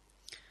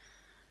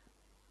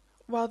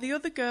 While the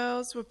other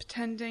girls were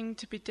pretending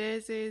to be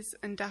daisies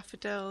and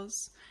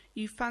daffodils,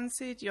 you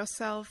fancied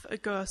yourself a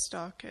ghost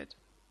orchid.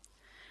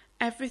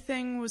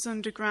 Everything was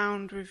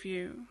underground with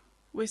you,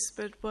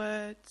 whispered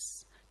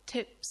words,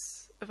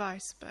 tips of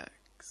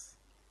icebergs.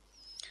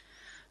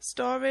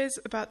 Stories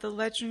about the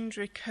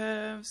legendary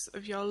curves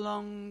of your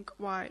long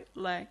white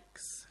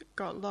legs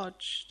got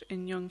lodged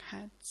in young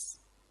heads.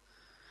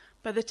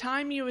 By the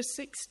time you were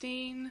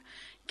 16,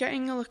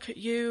 getting a look at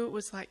you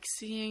was like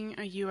seeing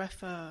a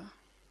UFO.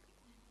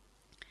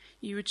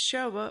 You would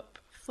show up,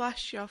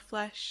 flash your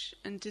flesh,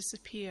 and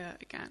disappear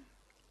again.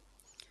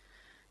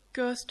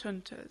 Ghost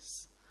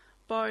hunters,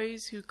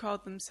 boys who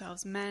called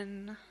themselves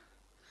men,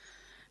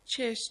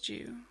 chased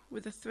you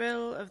with the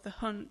thrill of the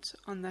hunt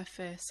on their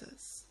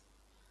faces,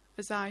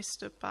 as I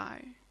stood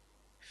by,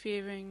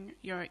 fearing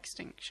your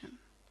extinction.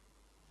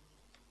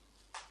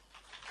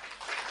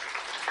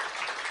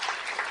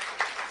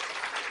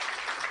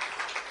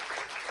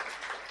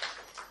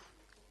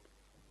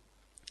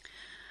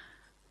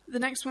 The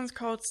next one's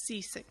called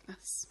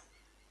Seasickness.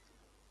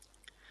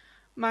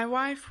 My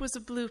wife was a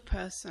blue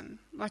person,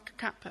 like a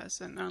cat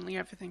person, only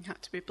everything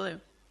had to be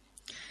blue.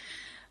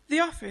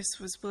 The office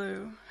was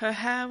blue, her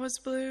hair was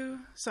blue,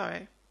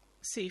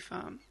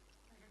 seafoam.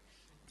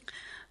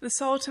 The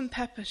salt and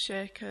pepper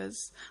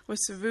shakers were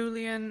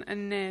cerulean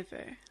and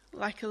navy,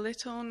 like a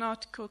little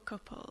nautical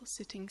couple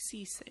sitting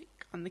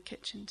seasick on the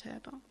kitchen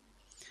table.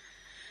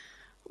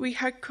 We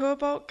had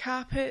cobalt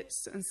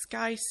carpets and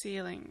sky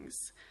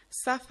ceilings,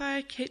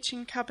 sapphire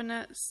kitchen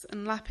cabinets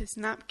and lapis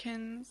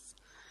napkins,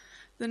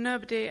 though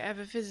nobody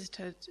ever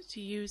visited to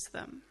use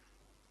them.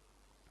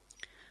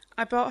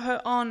 I bought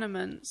her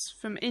ornaments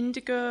from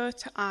indigo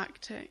to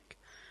Arctic,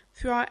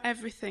 throughout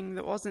everything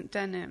that wasn't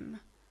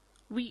denim.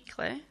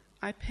 Weekly,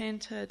 I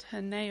painted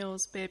her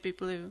nails baby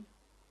blue,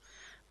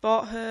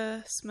 bought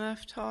her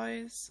Smurf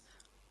toys.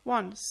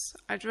 Once,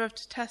 I drove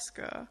to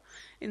Tesco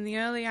in the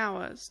early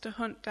hours to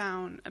hunt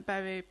down a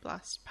berry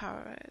blast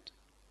Powerade,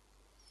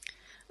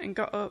 and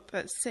got up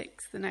at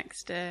 6 the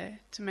next day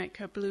to make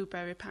her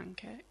blueberry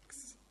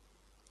pancakes.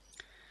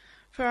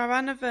 For our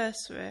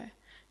anniversary,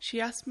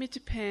 she asked me to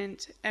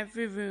paint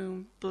every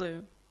room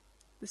blue,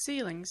 the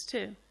ceilings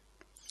too.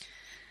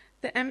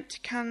 The empty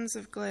cans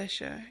of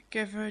glacier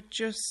gave her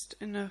just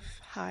enough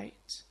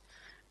height,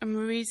 and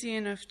were easy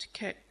enough to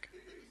kick.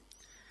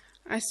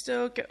 I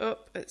still get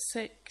up at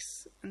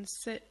 6 and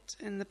sit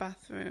in the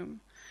bathroom,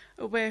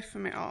 away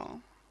from it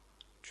all,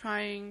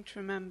 trying to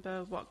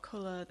remember what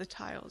colour the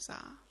tiles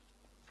are.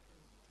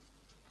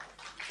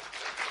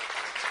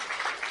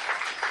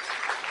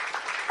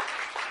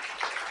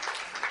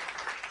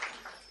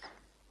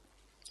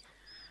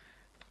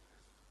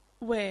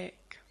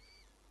 Wake.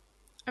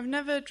 I've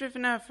never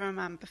driven over a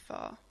man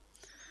before,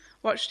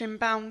 watched him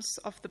bounce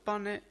off the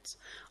bonnet,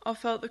 or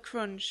felt the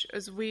crunch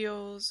as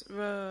wheels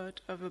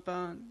rode over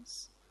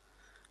bones.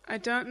 I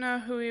don't know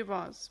who he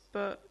was,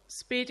 but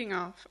speeding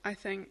off, I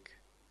think,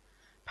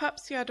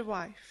 perhaps he had a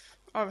wife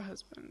or a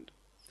husband.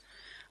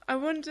 I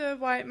wonder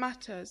why it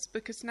matters,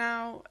 because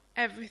now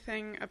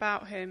everything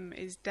about him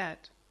is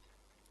dead.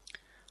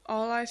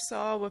 All I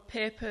saw were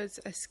papers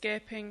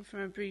escaping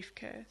from a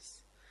briefcase.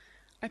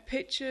 I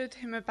pictured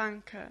him a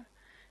banker,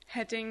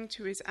 heading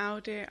to his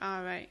Audi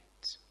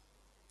R8.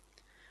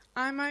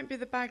 I might be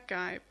the bad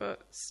guy,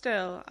 but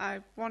still, I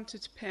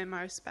wanted to pay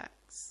my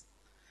respects.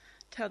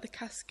 Tell the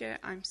casket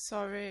I'm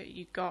sorry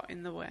you got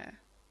in the way.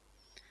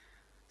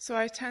 So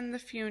I attend the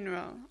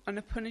funeral on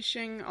a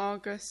punishing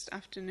August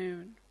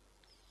afternoon.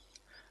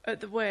 At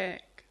the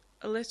wake,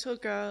 a little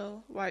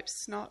girl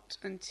wipes snot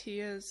and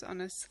tears on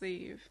her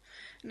sleeve,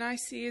 and I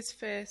see his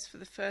face for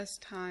the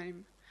first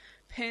time,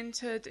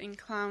 painted in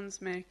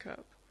clown's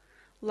makeup,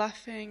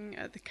 laughing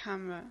at the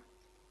camera.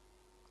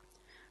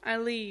 I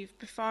leave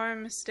before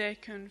I'm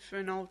mistaken for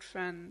an old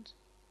friend.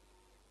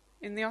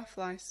 In the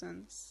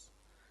off-licence,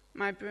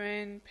 my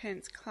brain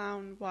paints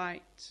clown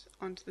white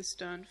onto the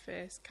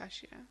stone-faced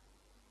cashier.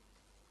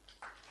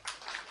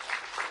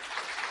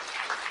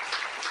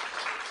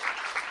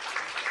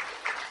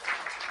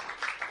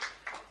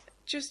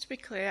 Just to be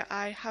clear,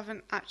 I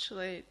haven't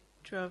actually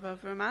drove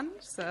over a man,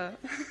 so...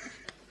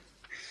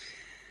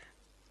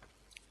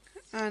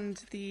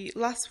 And the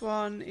last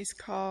one is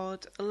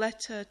called A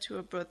Letter to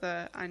a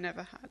Brother I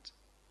Never Had.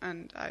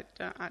 And I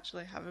don't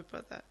actually have a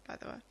brother, by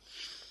the way.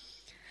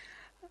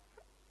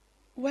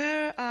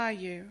 Where are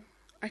you?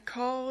 I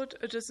called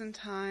a dozen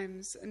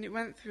times and it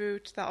went through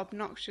to that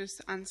obnoxious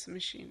answer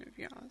machine of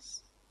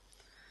yours.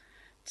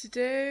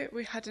 Today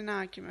we had an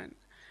argument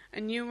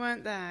and you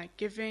weren't there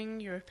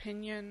giving your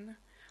opinion,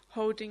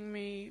 holding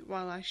me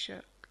while I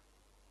shook.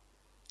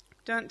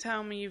 Don't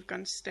tell me you've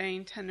gone to stay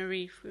in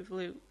Tenerife with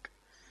Luke.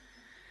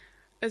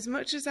 As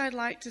much as I'd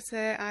like to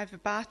say I have a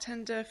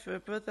bartender for a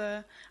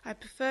brother, I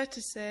prefer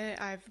to say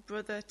I have a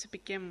brother to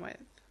begin with.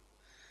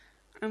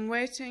 I'm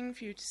waiting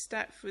for you to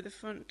step through the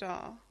front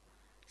door,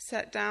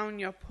 set down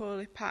your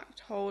poorly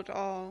packed hold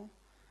all,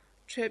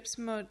 traipse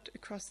mud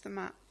across the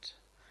mat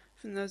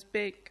from those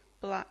big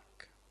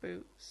black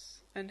boots,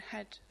 and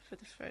head for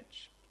the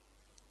fridge.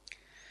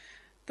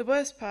 The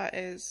worst part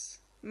is,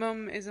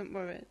 Mum isn't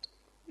worried.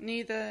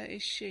 Neither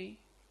is she.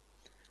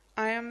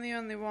 I am the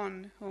only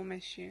one who'll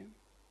miss you.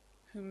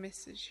 Who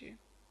misses you.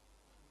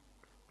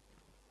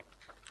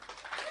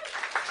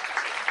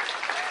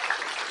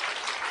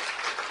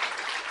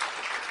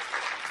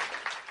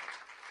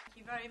 Thank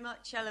you very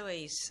much,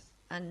 Eloise.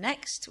 And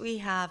next we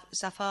have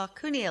Zaffar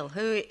Kunial,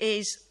 who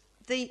is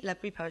the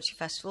Ledbury Poetry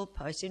Festival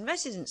Poet in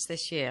Residence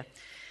this year.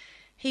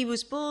 He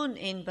was born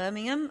in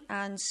Birmingham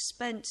and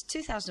spent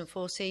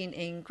 2014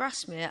 in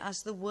Grasmere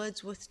as the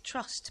Wordsworth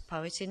Trust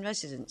Poet in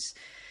Residence.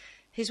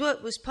 His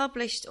work was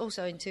published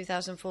also in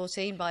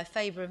 2014 by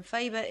Faber and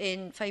Faber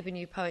in Faber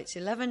New Poets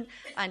 11,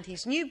 and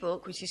his new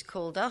book, which is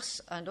called Us,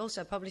 and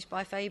also published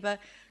by Faber,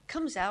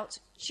 comes out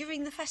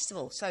during the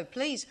festival. So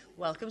please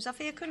welcome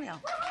Zaffar Kunial.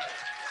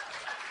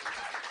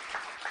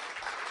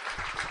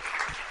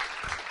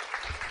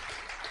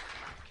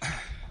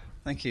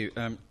 Thank you.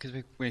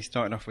 Because we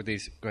started off with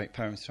these great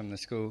poems from the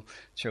school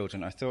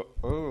children, I thought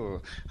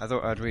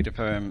I'd read a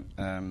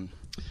poem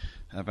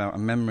about a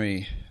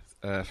memory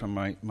from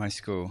my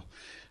school,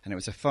 and it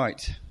was a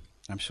fight.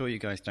 I'm sure you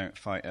guys don't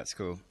fight at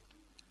school,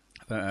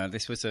 but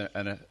this was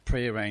a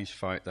pre-arranged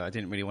fight that I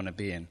didn't really want to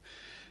be in,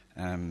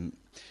 and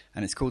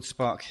it's called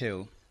Spark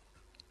Hill,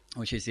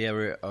 which is the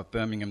area of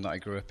Birmingham that I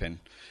grew up in,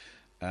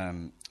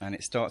 and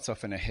it starts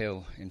off in a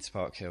hill in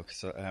Spark Hill,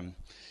 because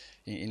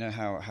you know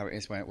how it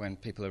is when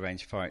people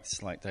arrange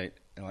fights, like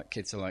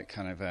kids are like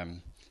kind of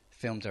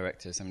film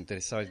directors, and they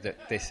decided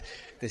that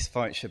this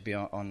fight should be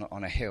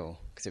on a hill,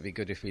 because it'd be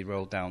good if we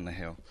rolled down the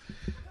hill.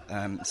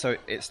 So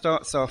it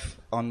starts off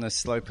on the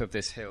slope of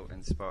this hill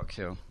in Spark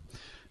Hill.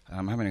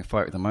 I'm having a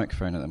fight with the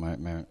microphone at the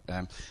moment.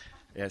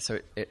 So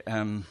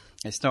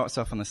it starts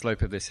off on the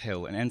slope of this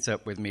hill and ends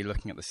up with me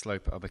looking at the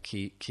slope of a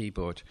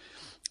keyboard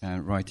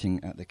and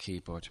writing at the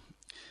keyboard,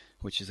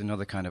 which is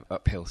another kind of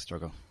uphill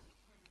struggle.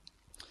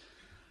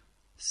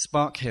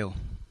 Spark Hill.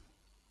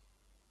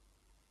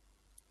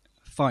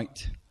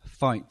 Fight,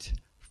 fight,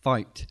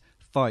 fight,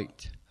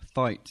 fight,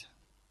 fight.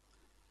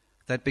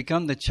 They'd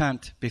begun the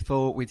chant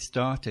before we'd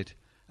started,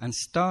 and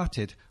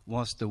started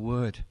was the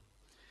word.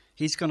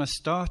 He's going to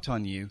start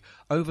on you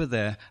over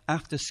there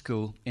after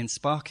school in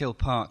Sparkhill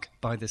Park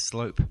by the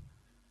slope.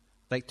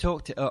 They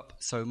talked it up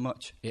so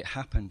much it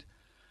happened.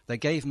 They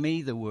gave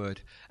me the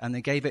word, and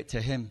they gave it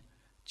to him,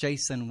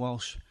 Jason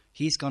Walsh.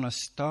 He's going to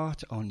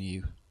start on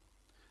you.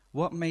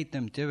 What made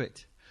them do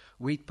it?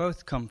 We'd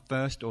both come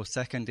first or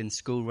second in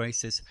school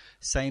races,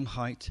 same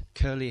height,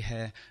 curly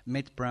hair,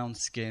 mid-brown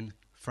skin,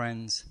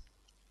 friends.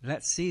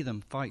 Let's see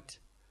them fight.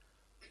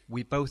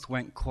 We both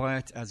went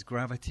quiet as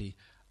gravity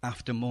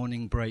after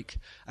morning break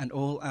and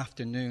all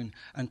afternoon,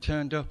 and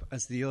turned up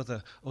as the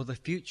other or the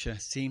future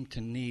seemed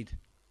to need,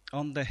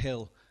 on the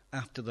hill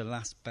after the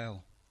last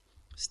bell.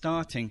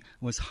 Starting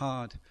was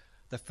hard.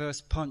 The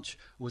first punch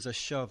was a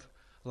shove,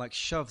 like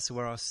shoves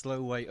were our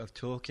slow way of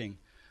talking.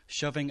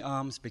 Shoving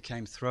arms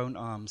became thrown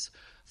arms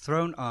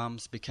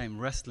became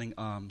wrestling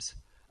arms,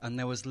 and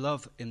there was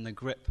love in the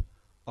grip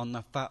on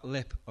the fat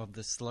lip of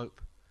the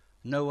slope.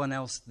 No one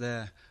else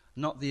there,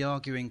 not the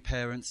arguing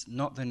parents,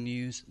 not the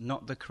news,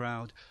 not the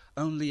crowd,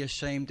 only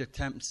ashamed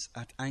attempts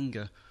at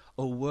anger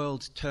or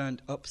worlds turned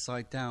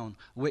upside down,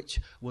 which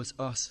was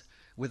us,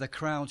 with a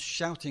crowd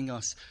shouting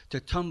us to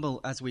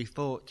tumble as we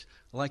fought,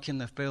 like in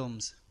the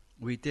films.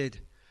 We did.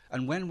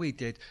 And when we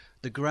did,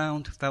 the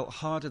ground felt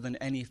harder than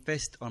any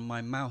fist on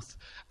my mouth,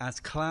 as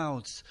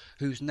clouds,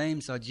 whose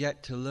names I'd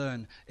yet to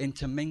learn,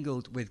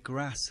 intermingled with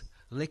grass,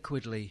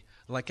 liquidly,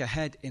 like a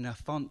head in a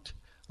font,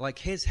 like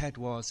his head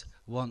was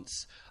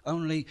once,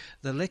 only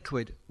the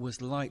liquid was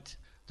light,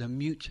 the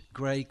mute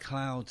grey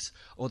clouds,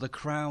 or the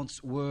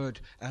crowd's word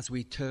as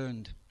we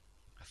turned.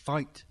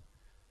 Fight.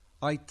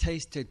 I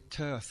tasted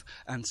turf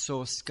and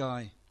saw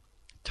sky.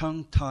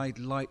 Tongue-tied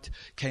light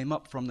came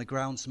up from the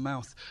ground's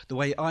mouth, the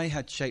way I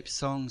had shaped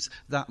songs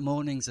that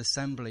morning's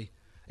assembly.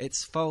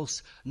 It's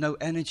false, no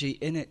energy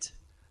in it.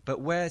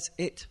 But where's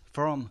it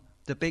from?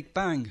 The Big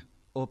Bang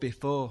or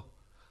before?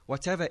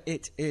 Whatever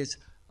it is,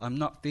 I'm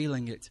not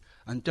feeling it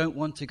and don't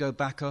want to go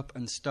back up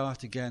and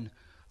start again,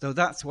 though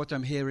that's what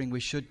I'm hearing we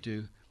should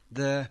do.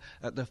 There,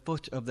 at the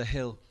foot of the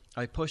hill,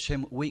 I push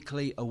him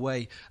weakly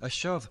away, a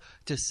shove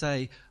to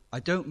say, I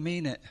don't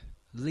mean it,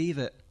 leave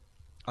it.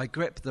 I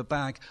grip the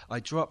bag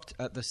I dropped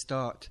at the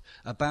start,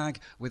 a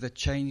bag with a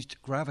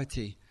changed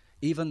gravity,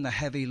 even the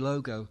heavy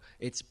logo,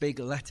 its big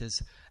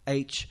letters,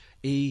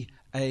 H-E-A-D,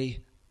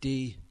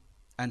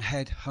 and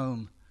head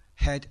home,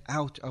 head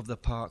out of the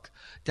park,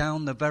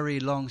 down the very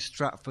long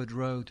Stratford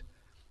Road.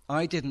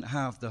 I didn't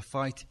have the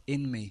fight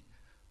in me,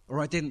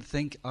 or I didn't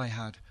think I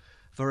had,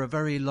 for a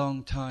very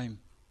long time,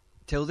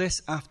 till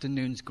this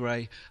afternoon's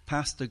grey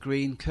passed the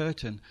green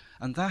curtain,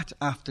 and that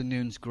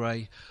afternoon's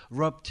grey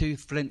rubbed two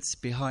flints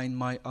behind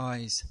my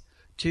eyes,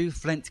 two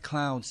flint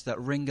clouds that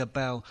ring a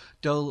bell,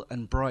 dull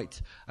and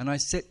bright, and I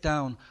sit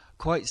down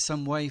quite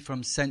some way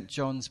from St.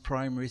 John's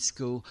Primary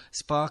School,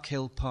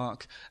 Sparkhill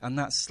Park, and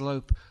that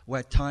slope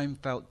where time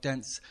felt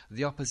dense,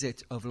 the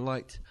opposite of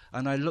light,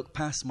 and I look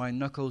past my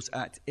knuckles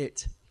at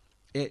it,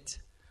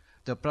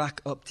 the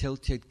black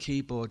up-tilted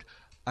keyboard,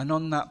 and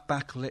on that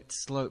backlit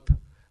slope,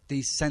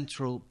 these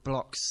central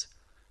blocks,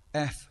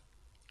 F,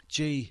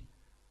 G,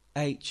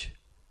 H,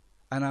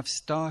 and I've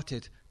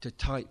started to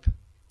type,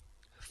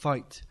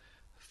 fight,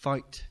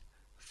 fight,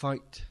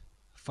 fight,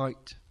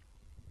 fight.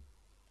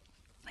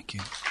 Thank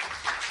you.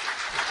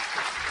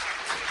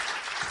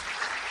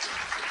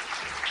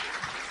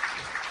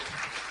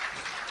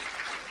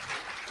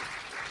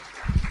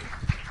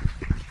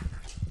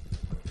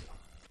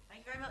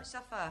 Thank you very much,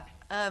 Zaffar.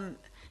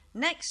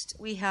 Next,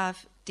 we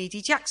have Dee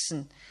Dee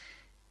Jackson.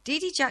 Dee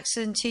Dee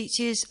Jackson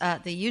teaches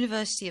at the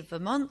University of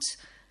Vermont.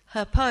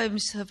 Her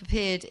poems have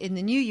appeared in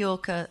the New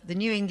Yorker, the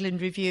New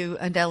England Review,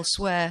 and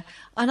elsewhere,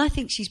 and I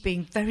think she's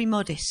being very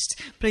modest.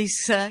 Please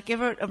give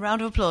her a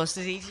round of applause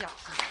to Dee Dee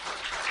Jackson.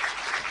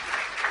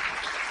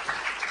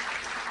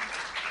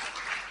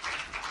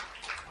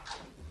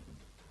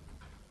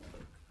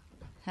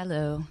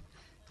 Hello.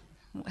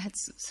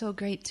 It's so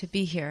great to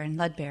be here in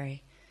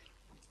Ludbury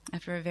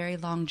after a very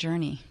long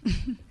journey.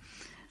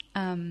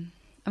 I'm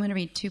going to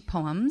read two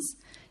poems.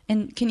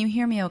 And can you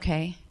hear me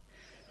okay?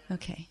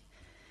 Okay.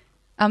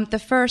 The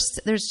first,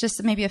 there's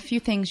just maybe a few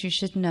things you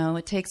should know.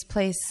 It takes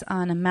place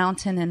on a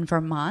mountain in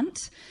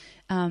Vermont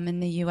in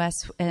the U.S.,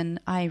 and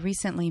I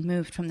recently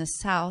moved from the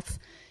south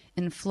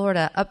in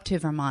Florida up to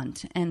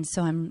Vermont. And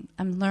so I'm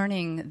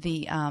learning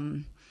the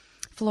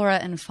flora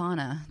and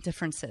fauna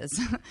differences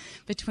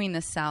between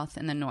the south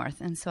and the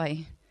north. And so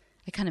I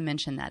kind of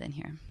mentioned that in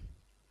here.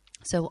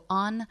 So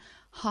on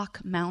Hawk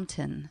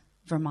Mountain,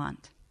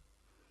 Vermont,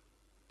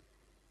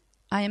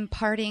 I am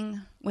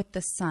parting with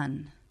the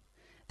sun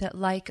that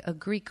like a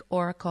Greek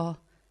oracle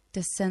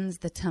descends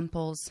the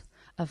temples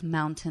of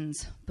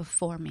mountains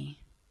before me.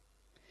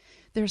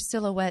 Their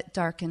silhouette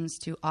darkens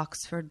to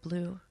Oxford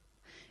blue,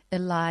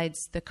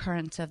 elides the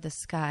current of the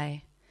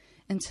sky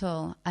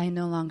until I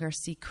no longer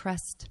see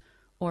crest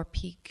or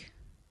peak.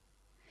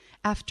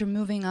 After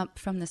moving up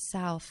from the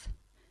south,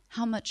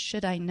 how much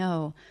should I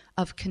know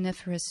of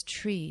coniferous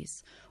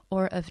trees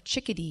or of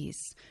chickadees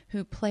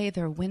who play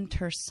their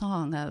winter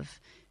song of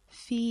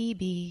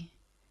Phoebe,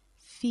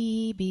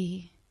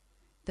 Phoebe,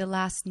 the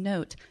last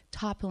note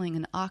toppling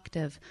an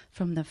octave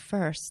from the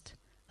first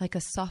like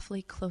a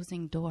softly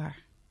closing door.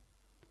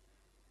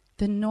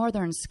 The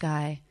northern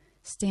sky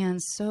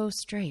stands so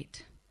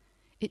straight.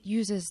 It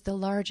uses the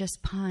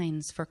largest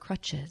pines for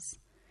crutches.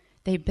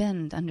 They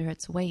bend under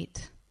its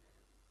weight.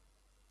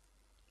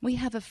 We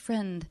have a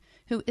friend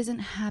who isn't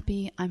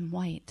happy I'm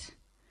white.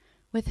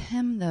 With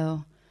him,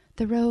 though,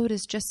 the road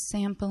is just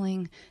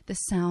sampling the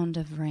sound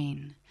of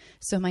rain.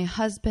 So my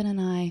husband and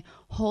I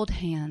hold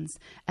hands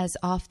as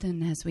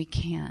often as we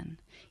can,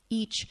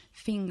 each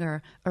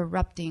finger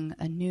erupting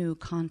a new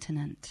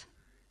continent.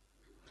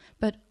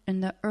 But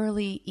in the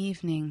early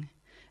evening,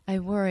 I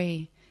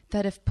worry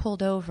that if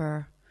pulled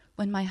over,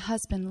 when my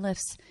husband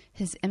lifts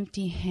his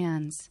empty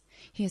hands,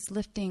 he is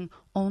lifting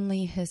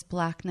only his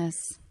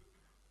blackness.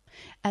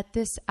 At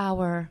this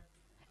hour,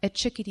 a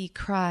chickadee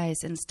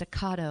cries in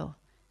staccato,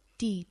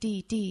 dee,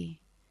 dee, dee,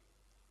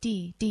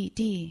 dee, dee,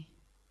 dee.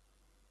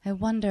 I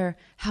wonder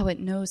how it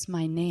knows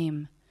my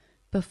name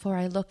before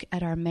I look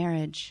at our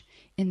marriage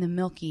in the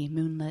milky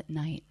moonlit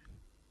night.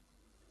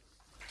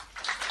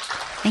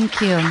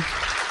 Thank you.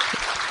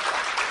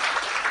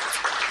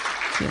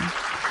 Thank you.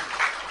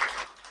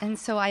 And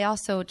so I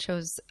also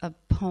chose a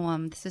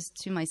poem. This is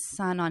to my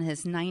son on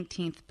his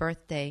 19th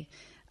birthday.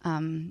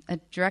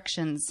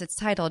 Directions. It's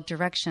titled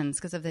Directions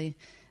because of the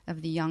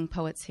young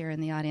poets here in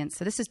the audience.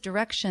 So this is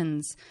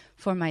Directions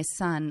for my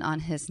son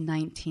on his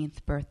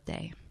 19th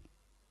birthday.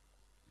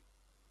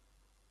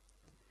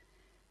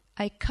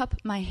 I cup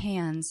my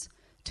hands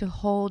to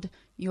hold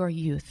your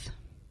youth.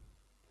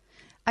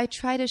 I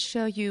try to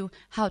show you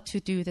how to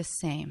do the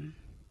same.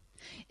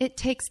 It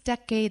takes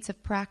decades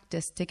of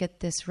practice to get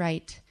this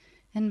right,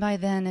 and by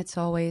then it's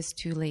always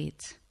too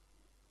late.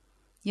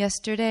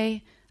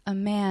 Yesterday, a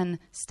man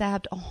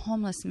stabbed a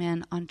homeless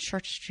man on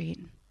Church Street.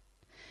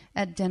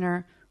 At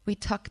dinner, we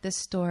tucked this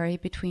story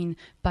between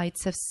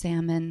bites of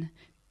salmon,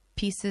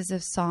 pieces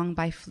of song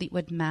by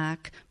Fleetwood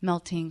Mac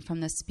melting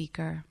from the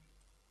speaker.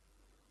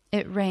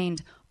 It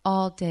rained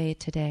all day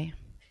today.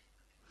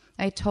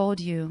 I told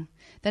you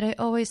that I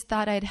always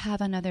thought I'd have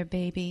another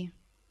baby.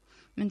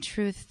 In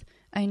truth,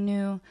 I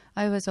knew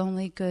I was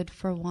only good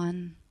for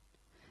one.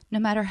 No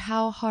matter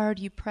how hard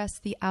you press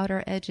the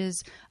outer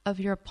edges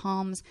of your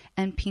palms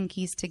and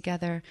pinkies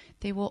together,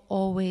 they will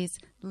always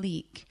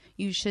leak.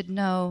 You should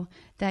know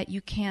that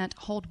you can't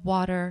hold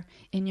water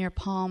in your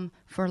palm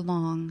for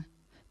long.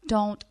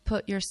 Don't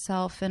put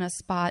yourself in a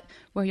spot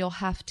where you'll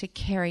have to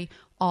carry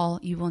all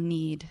you will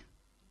need.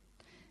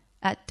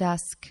 At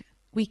dusk,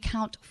 we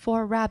count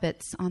 4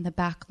 rabbits on the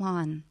back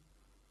lawn,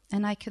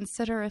 and I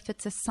consider if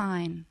it's a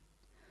sign,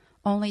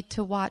 only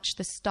to watch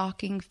the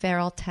stalking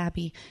feral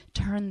tabby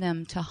turn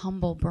them to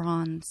humble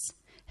bronze,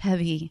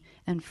 heavy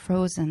and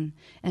frozen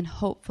and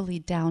hopefully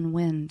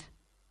downwind.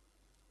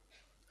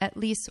 At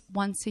least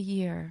once a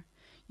year,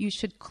 you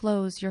should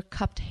close your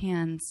cupped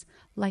hands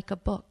like a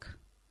book.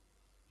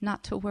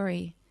 Not to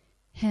worry,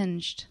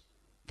 hinged,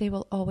 they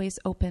will always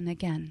open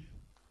again.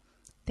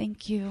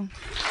 Thank you.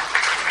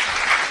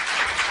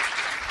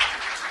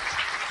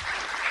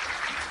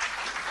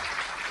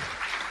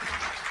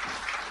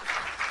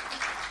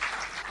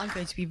 I'm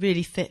going to be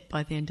really fit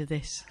by the end of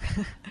this.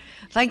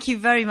 Thank you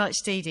very much,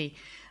 Dee Dee.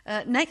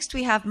 Next,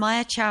 we have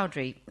Maya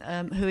Chowdhury,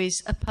 who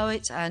is a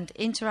poet and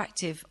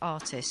interactive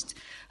artist.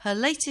 Her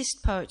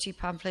latest poetry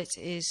pamphlet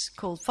is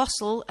called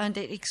Fossil, and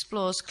it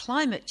explores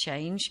climate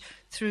change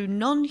through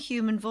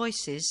non-human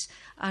voices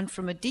and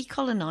from a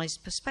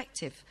decolonised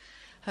perspective.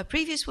 Her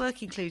previous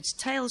work includes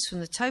Tales from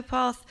the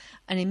Towpath,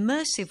 an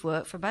immersive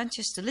work for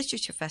Manchester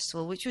Literature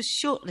Festival, which was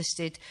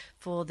shortlisted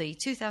for the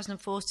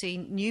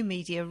 2014 New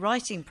Media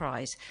Writing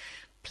Prize.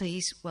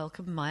 Please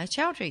welcome Maya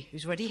Chowdhury,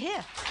 who's already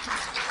here.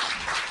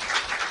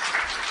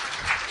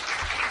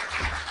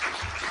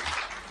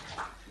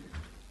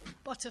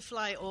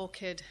 Butterfly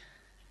Orchid.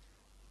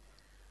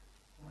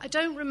 I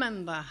don't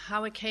remember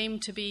how I came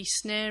to be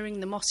snaring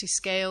the mossy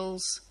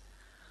scales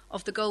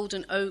of the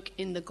golden oak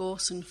in the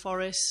Gorson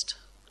forest,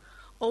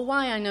 or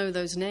why I know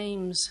those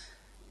names.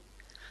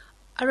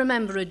 I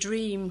remember a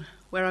dream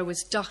where I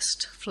was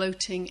dust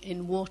floating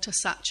in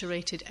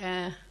water-saturated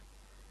air.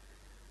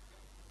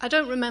 I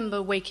don't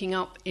remember waking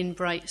up in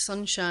bright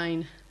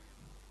sunshine.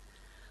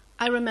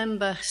 I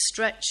remember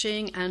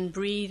stretching and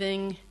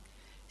breathing,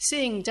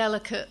 seeing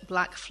delicate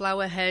black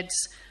flower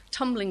heads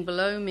tumbling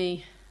below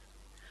me.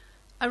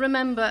 I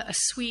remember a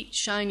sweet,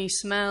 shiny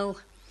smell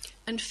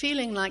and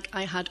feeling like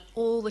I had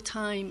all the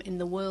time in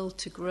the world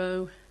to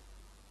grow.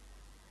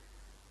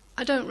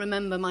 I don't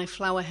remember my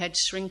flower head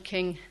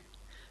shrinking,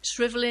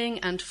 shrivelling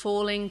and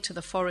falling to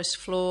the forest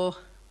floor.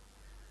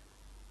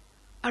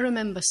 I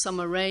remember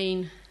summer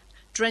rain,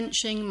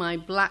 drenching my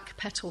black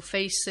petal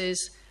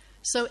faces,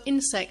 so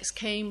insects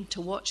came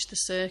to watch the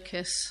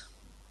circus.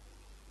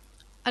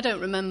 I don't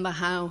remember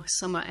how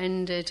summer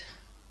ended.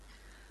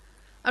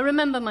 I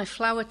remember my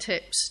flower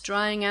tips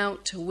drying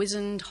out to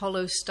wizened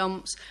hollow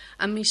stumps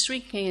and me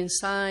shrieking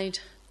inside,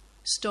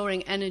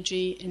 storing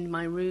energy in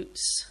my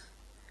roots,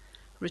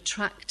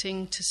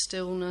 retracting to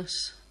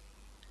stillness.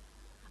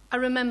 I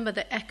remember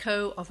the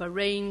echo of a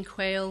rain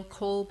quail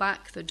call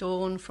back the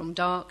dawn from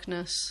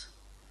darkness.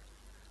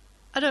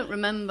 I don't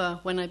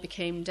remember when I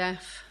became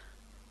deaf.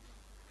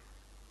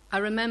 I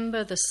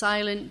remember the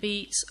silent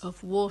beats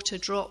of water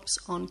drops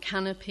on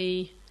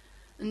canopy,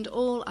 and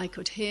all I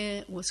could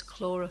hear was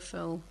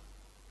chlorophyll.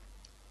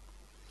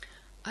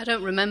 I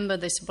don't remember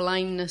this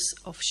blindness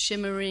of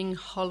shimmering,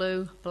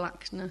 hollow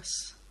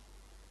blackness.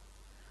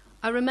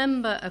 I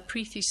remember a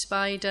Preethi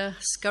spider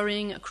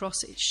scurrying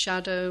across its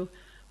shadow,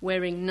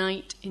 wearing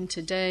night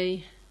into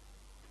day.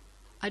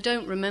 I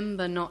don't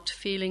remember not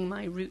feeling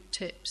my root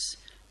tips,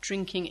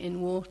 drinking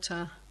in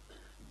water,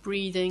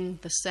 breathing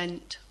the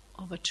scent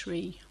of a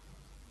tree.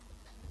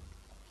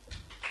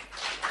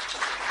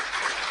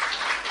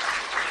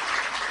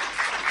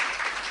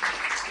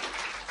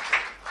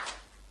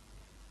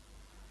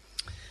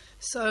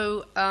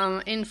 So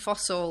in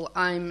Fossil,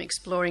 I'm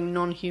exploring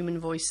non-human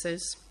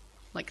voices,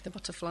 like the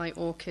butterfly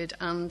orchid,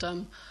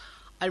 and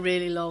I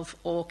really love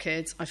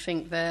orchids. I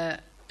think they're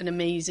an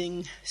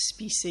amazing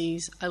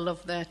species. I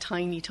love their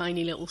tiny,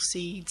 tiny little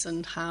seeds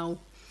and how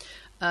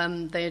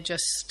They are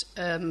just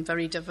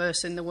very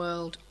diverse in the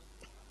world.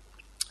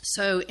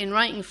 So in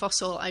writing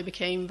Fossil, I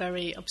became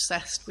very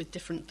obsessed with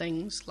different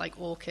things, like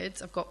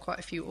orchids. I've got quite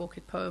a few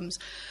orchid poems.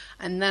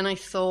 And then I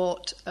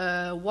thought,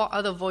 what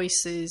other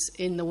voices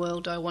in the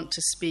world do I want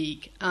to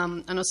speak?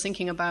 And I was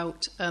thinking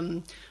about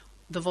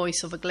the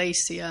voice of a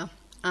glacier.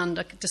 And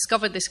I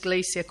discovered this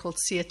glacier called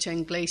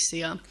Siachen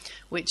Glacier,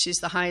 which is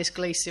the highest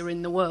glacier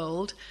in the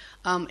world.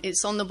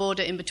 It's on the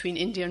border in between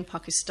India and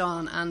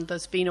Pakistan, and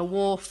there's been a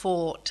war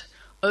fought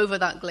over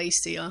that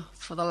glacier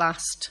for the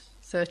last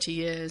 30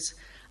 years.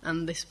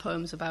 And this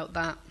poem's about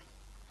that.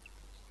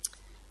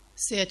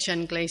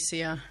 Siachen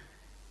Glacier.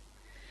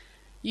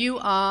 You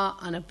are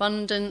an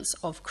abundance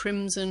of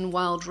crimson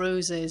wild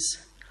roses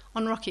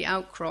on rocky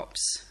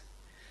outcrops,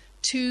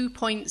 2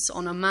 points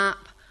on a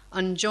map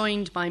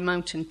unjoined by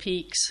mountain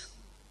peaks,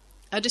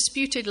 a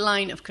disputed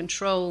line of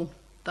control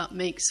that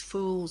makes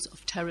fools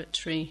of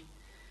territory.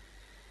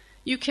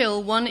 You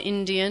kill 1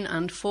 Indian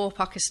and 4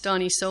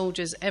 Pakistani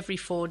soldiers every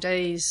 4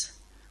 days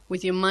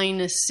with your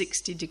minus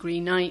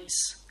 60-degree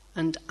nights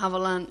and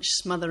avalanche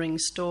smothering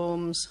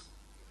storms.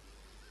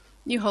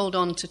 You hold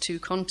on to 2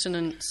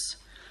 continents,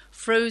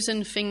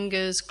 frozen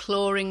fingers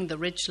clawing the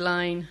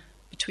ridgeline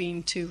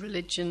between 2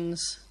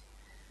 religions.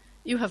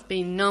 You have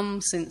been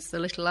numb since the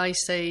Little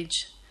Ice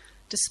Age,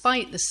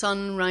 despite the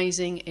sun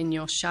rising in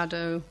your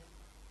shadow.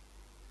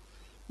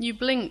 You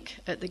blink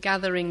at the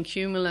gathering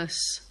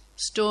cumulus,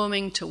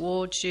 storming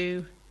towards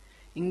you,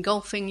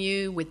 engulfing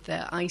you with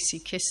their icy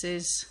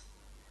kisses.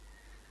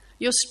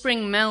 Your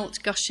spring melt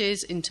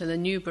gushes into the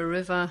Nuba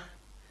River.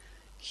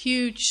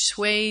 Huge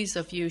swathes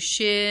of you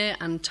shear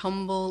and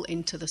tumble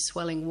into the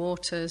swelling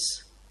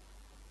waters.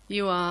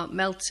 You are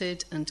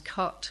melted and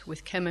cut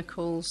with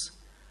chemicals,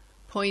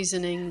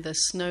 poisoning the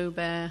snow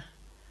bear,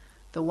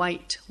 the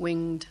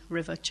white-winged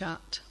river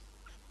chat.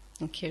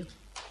 Thank you.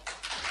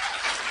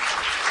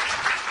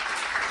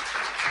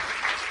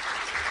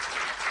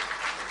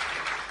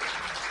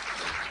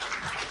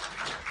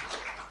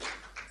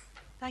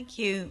 Thank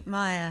you,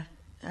 Maya.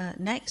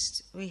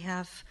 Next, we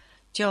have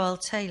Joelle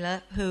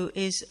Taylor, who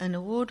is an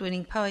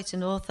award-winning poet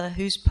and author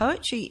whose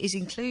poetry is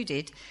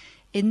included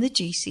in the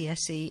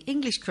GCSE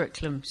English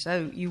curriculum.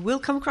 So you will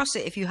come across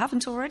it if you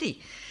haven't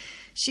already.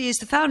 She is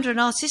the founder and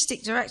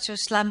artistic director of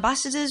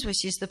Slambassadors,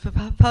 which is the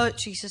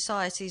Poetry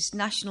Society's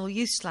National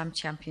Youth Slam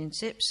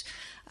Championships,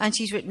 and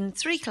she's written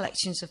 3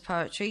 collections of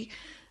poetry.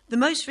 The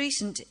most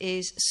recent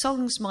is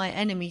Songs My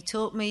Enemy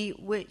Taught Me,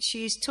 which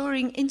she is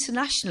touring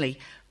internationally.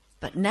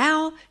 But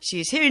now she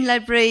is here in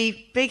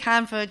Ledbury. Big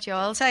hand for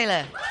Joelle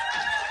Taylor.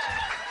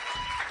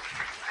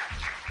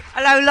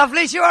 Hello,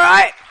 lovelies. You all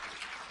right?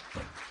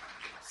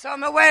 So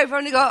I'm aware we've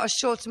only got a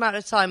short amount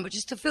of time, but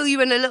just to fill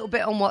you in a little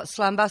bit on what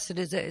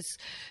Slambassadors is.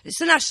 It's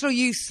the National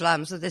Youth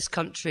Slams of this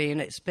country, and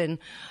it's been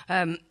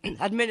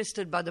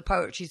administered by the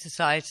Poetry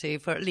Society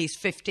for at least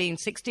 15,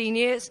 16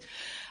 years.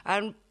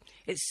 And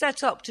it's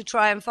set up to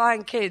try and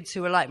find kids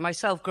who are like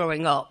myself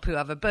growing up, who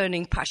have a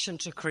burning passion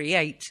to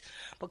create,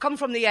 but come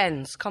from the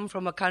ends, come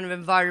from a kind of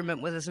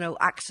environment where there's no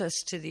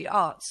access to the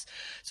arts.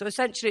 So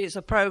essentially it's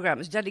a program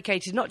that's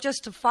dedicated not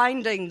just to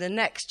finding the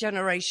next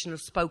generation of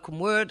spoken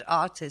word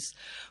artists,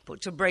 but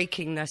to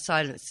breaking their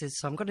silences.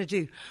 So I'm going to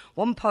do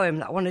one poem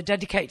that I want to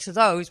dedicate to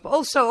those, but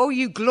also all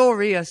you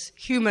glorious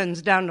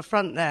humans down the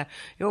front there.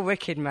 You're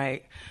wicked,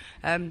 mate.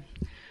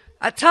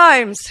 At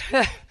times...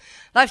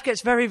 life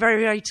gets very,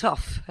 very, very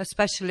tough,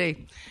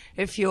 especially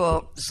if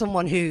you're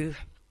someone who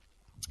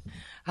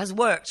has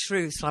worked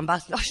through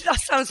Slambassadors. That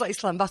sounds like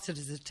Slambassadors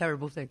is a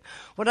terrible thing.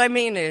 What I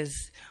mean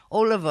is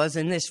all of us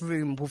in this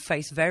room will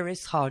face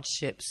various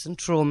hardships and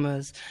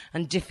traumas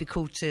and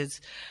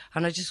difficulties.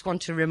 And I just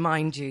want to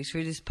remind you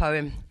through this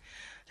poem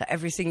that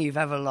everything you've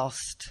ever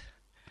lost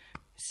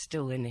is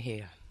still in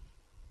here.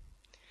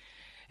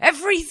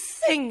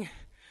 Everything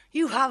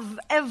you have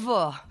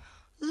ever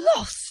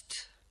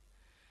lost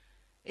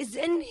is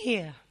in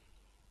here.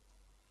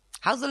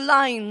 How the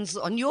lines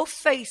on your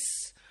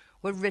face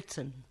were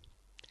written.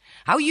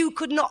 How you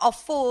could not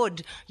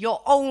afford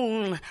your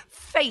own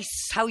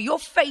face. How your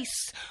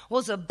face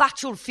was a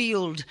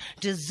battlefield,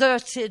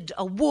 deserted,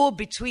 a war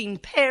between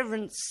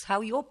parents.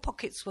 How your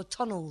pockets were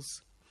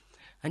tunnels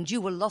and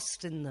you were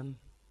lost in them.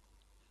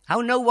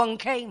 How no one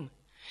came,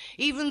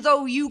 even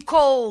though you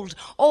called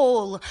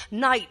all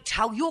night.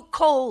 How your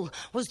call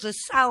was the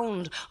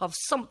sound of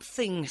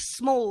something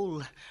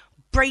small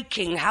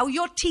breaking. How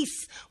your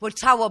teeth were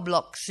tower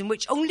blocks in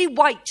which only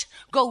white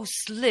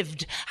ghosts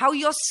lived. How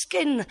your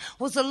skin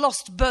was a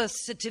lost birth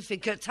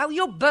certificate. How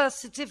your birth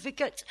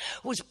certificate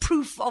was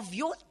proof of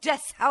your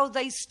death. How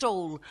they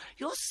stole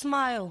your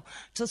smile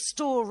to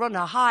store on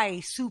a high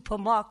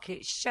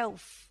supermarket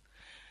shelf.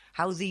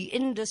 How the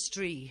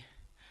industry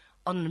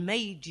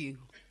unmade you.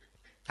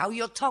 how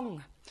your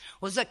tongue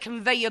was a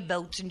conveyor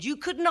belt and you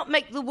could not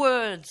make the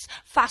words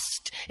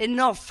fast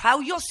enough, how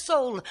your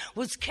soul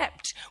was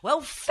kept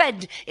well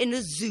fed in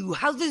a zoo,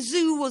 how the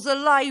zoo was a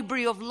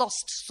library of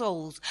lost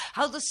souls,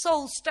 how the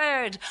soul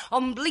stared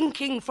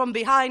unblinking from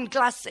behind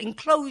glass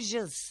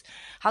enclosures,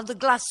 how the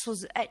glass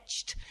was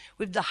etched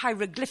with the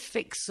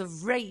hieroglyphics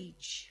of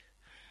rage,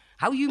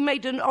 how you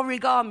made an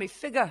origami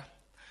figure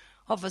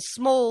of a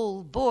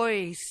small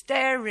boy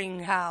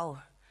staring,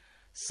 how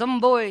some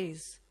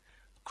boys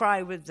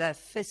cry with their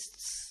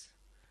fists,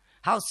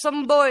 how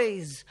some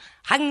boys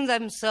hang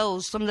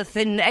themselves from the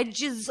thin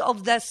edges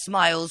of their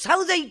smiles,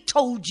 how they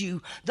told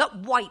you that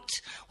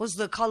white was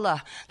the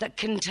colour that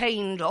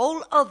contained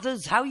all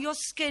others, how your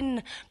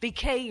skin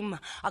became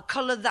a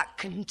colour that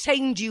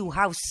contained you,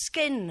 how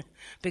skin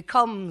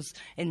becomes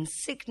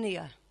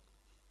insignia,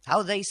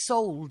 how they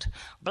sold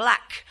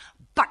black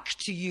back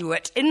to you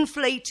at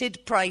inflated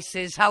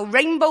prices, how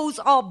rainbows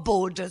are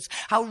borders,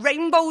 how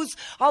rainbows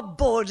are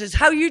borders,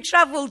 how you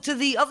travelled to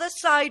the other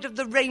side of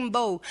the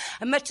rainbow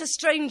and met a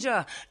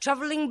stranger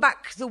travelling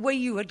back the way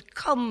you had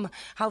come,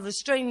 how the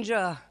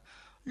stranger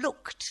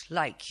looked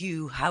like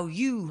you, how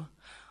you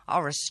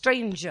are a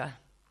stranger,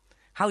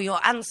 how your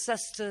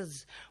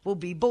ancestors will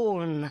be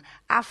born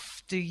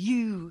after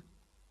you.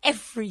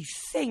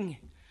 Everything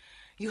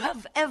you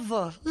have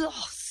ever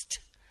lost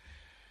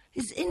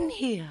is in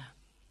here.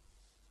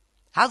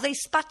 How they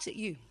spat at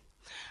you,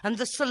 and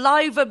the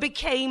saliva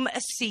became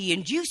a sea,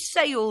 and you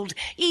sailed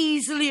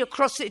easily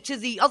across it to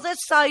the other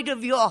side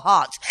of your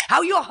heart.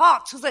 How your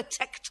heart was a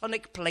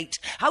tectonic plate,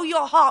 how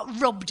your heart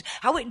rubbed,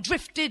 how it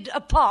drifted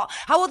apart,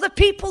 how other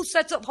people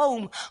set up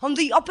home on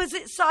the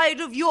opposite side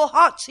of your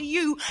heart to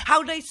you,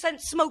 how they sent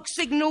smoke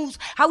signals,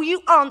 how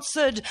you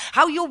answered,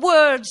 how your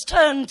words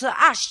turned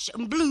to ash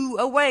and blew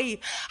away,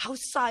 how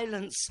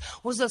silence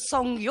was a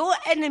song your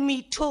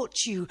enemy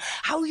taught you,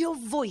 how your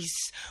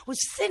voice was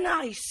thin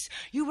ice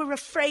you were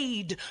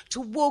afraid to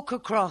walk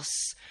across,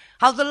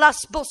 how the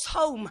last bus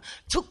home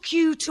took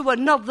you to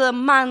another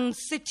man's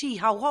city,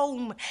 how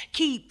home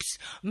keeps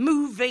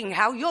moving,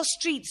 how your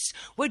streets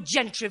were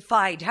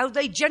gentrified, how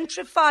they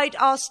gentrified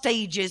our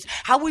stages,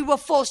 how we were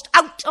forced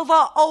out of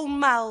our own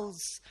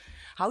mouths,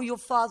 how your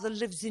father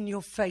lives in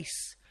your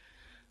face,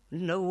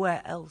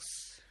 nowhere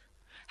else.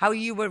 How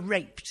you were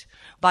raped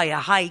by a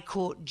high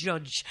court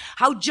judge,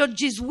 how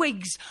judges'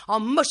 wigs are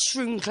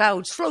mushroom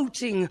clouds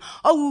floating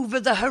over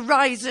the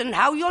horizon,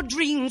 how your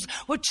dreams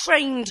were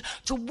trained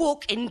to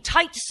walk in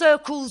tight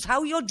circles,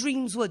 how your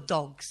dreams were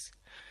dogs,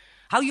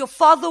 how your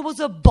father was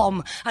a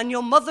bomb and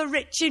your mother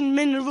rich in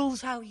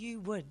minerals, how you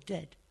were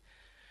dead,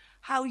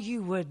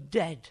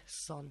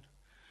 son.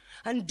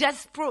 And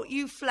death brought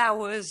you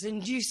flowers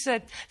and you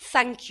said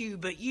thank you,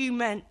 but you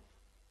meant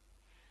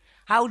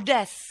how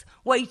death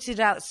waited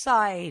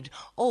outside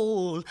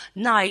all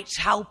night,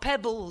 how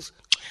pebbles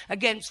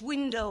against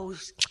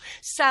windows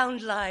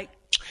sound like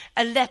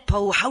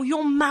Aleppo, how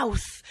your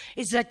mouth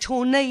is a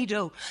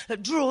tornado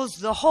that draws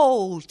the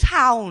whole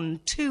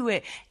town to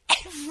it.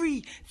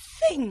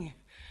 Everything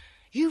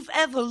you've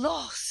ever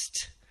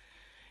lost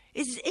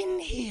is in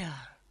here.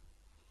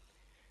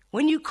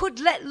 When you could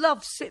let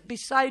love sit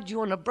beside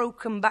you on a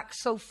broken back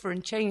sofa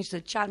and change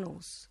the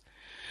channels,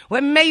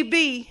 when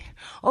maybe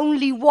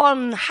only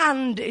one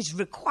hand is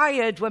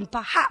required, when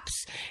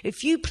perhaps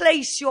if you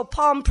place your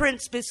palm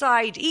prints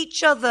beside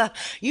each other,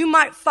 you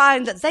might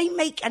find that they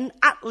make an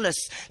atlas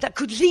that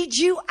could lead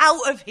you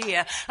out of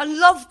here, and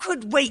love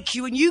could wake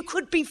you and you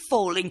could be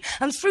falling,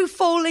 and through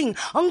falling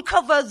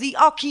uncover the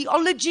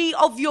archaeology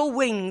of your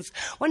wings,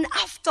 when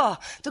after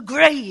the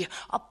grey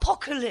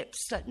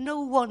apocalypse that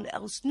no one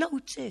else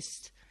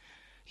noticed,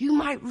 you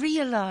might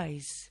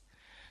realize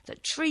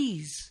that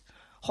trees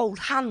hold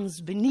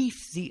hands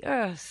beneath the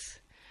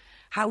earth,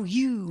 how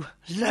you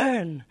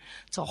learn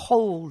to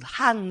hold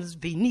hands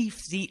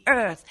beneath the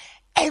earth.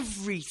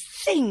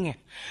 Everything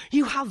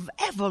you have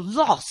ever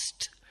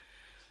lost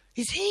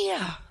is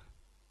here.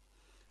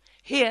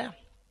 Here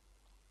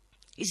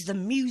is the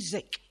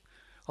music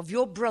of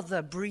your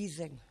brother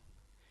breathing.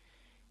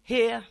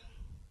 Here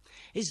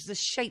is the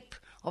shape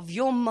of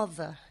your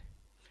mother.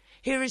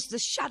 Here is the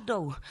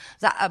shadow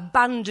that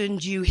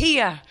abandoned you.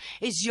 Here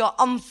is your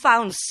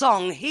unfound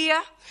song.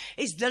 Here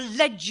is the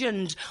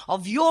legend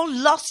of your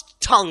lost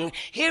tongue.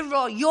 Here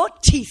are your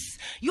teeth,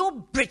 your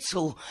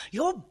brittle,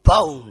 your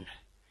bone.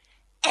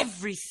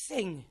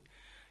 Everything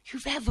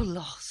you've ever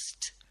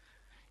lost,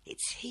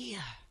 it's here.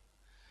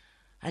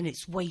 And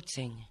it's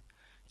waiting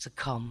to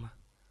come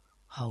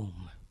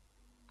home.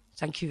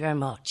 Thank you very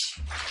much.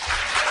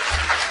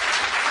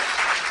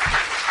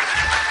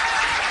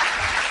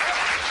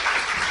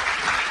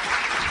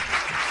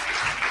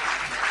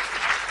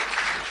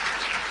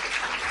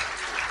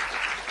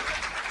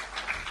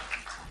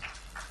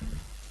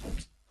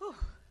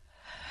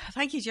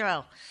 Thank you,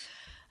 Joelle.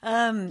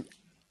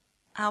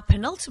 Our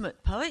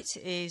penultimate poet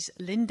is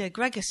Linda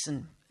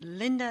Gregerson.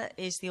 Linda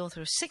is the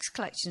author of 6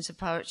 collections of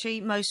poetry,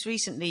 most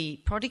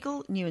recently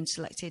Prodigal, New and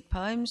Selected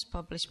Poems,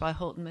 published by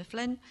Houghton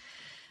Mifflin.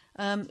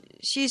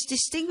 She is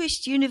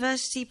Distinguished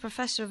University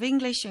Professor of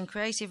English and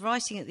Creative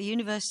Writing at the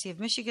University of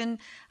Michigan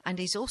and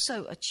is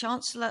also a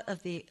Chancellor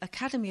of the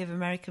Academy of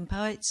American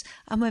Poets,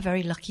 and we're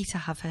very lucky to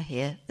have her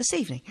here this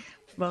evening.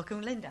 Welcome,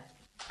 Linda.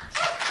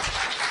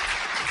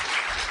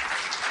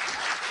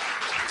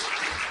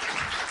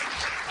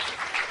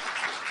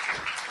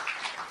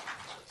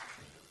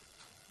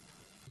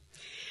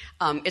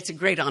 It's a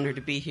great honor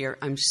to be here.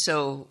 I'm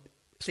so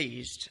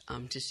pleased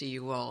to see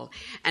you all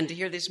and to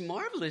hear this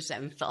marvelous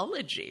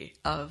anthology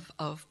of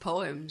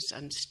poems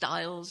and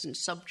styles and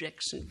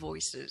subjects and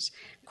voices.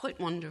 Quite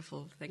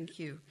wonderful. Thank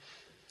you.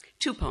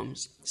 2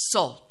 poems.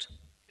 Salt.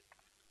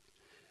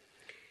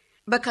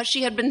 Because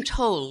she had been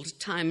told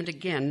time and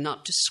again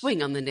not to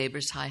swing on the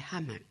neighbor's high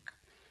hammock,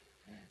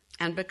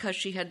 and because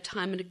she had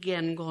time and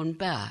again gone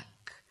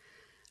back,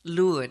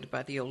 lured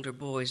by the older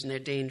boys and their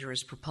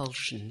dangerous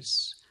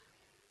propulsions.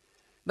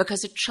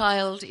 Because a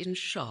child in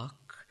shock,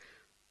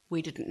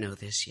 we didn't know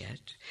this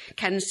yet,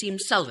 can seem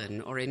sullen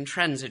or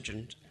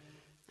intransigent,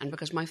 and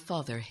because my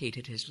father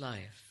hated his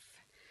life.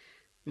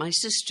 My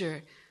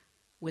sister,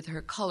 with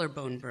her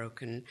collarbone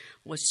broken,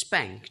 was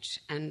spanked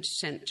and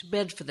sent to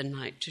bed for the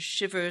night to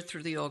shiver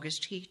through the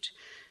August heat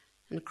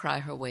and cry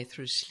her way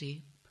through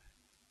sleep.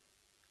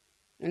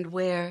 And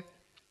where,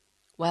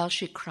 while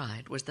she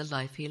cried, was the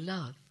life he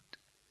loved?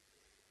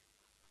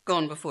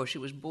 Gone before she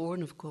was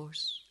born, of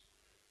course.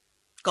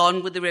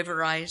 Gone with the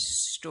river ice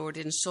stored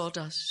in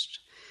sawdust.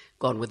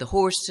 Gone with the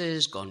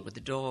horses, gone with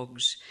the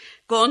dogs.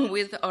 Gone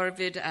with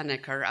Arvid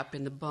Anneker up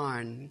in the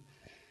barn.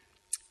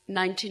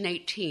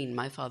 1918,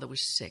 my father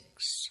was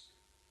 6.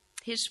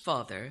 His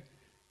father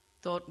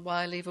thought,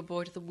 why leave a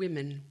boy to the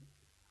women?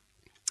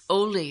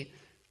 Ole,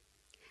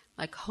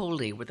 like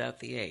holy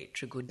without the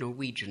H, a good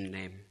Norwegian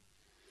name.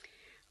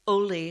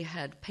 Ole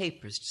had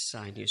papers to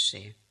sign, you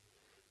see.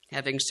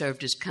 Having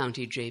served as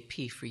county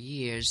JP for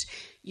years,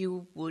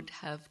 you would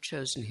have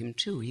chosen him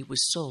too. He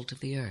was salt of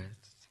the earth.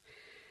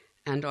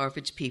 And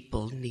Arvid's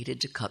people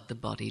needed to cut the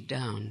body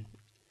down.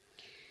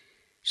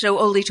 So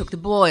Ole took the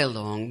boy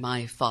along,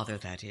 my father,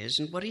 that is,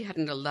 and what he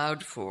hadn't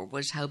allowed for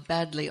was how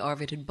badly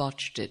Arvid had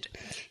botched it.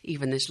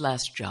 Even this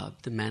last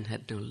job, the man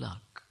had no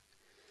luck.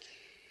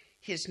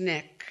 His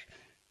neck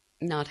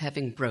not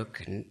having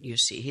broken, you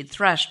see, he'd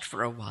thrashed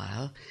for a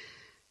while,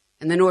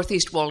 and the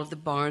northeast wall of the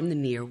barn, the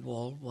near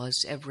wall,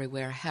 was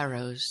everywhere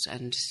harrows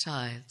and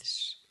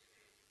scythes.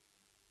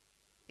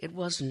 It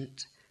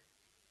wasn't,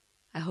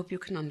 I hope you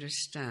can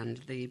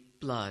understand, the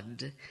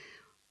blood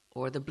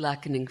or the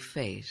blackening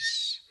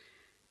face,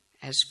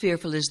 as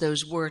fearful as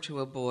those were to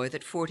a boy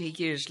that 40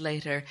 years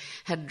later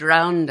had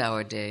drowned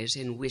our days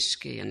in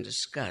whiskey and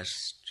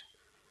disgust.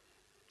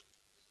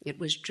 It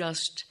was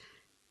just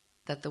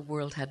that the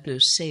world had no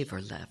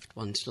savor left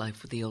once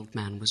life with the old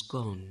man was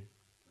gone.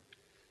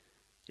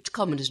 It's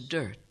common as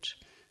dirt,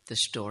 the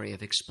story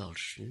of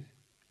expulsion.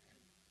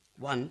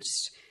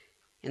 Once,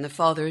 in the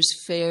father's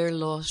fair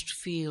lost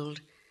field,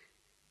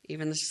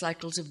 even the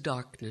cycles of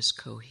darkness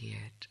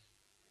cohered.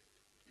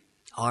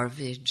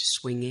 Arvid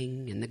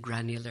swinging in the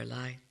granular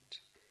light,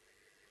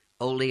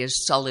 Ole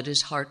as solid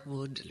as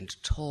heartwood and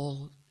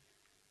tall.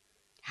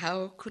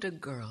 How could a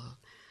girl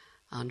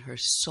on her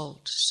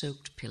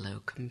salt-soaked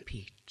pillow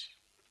compete?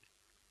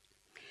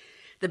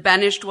 The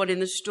banished one in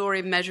the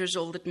story measures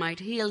all that might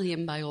heal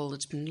him by all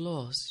that's been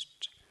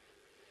lost.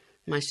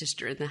 My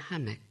sister in the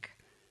hammock,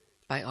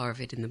 by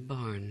Arvid in the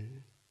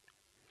barn.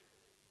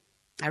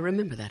 I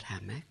remember that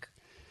hammock.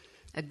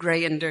 A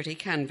grey and dirty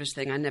canvas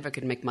thing, I never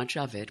could make much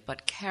of it,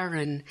 but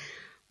Karen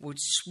would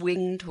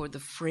swing toward the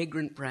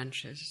fragrant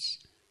branches,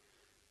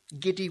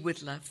 giddy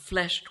with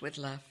fleshed with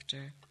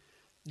laughter,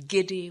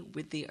 giddy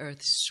with the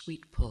earth's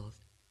sweet pull.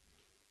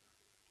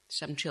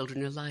 Some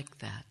children are like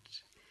that.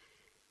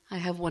 I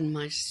have one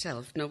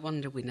myself. No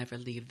wonder we never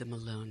leave them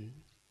alone.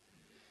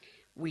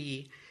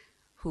 We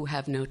who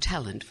have no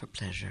talent for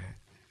pleasure,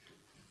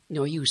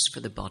 no use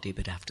for the body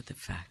but after the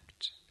fact.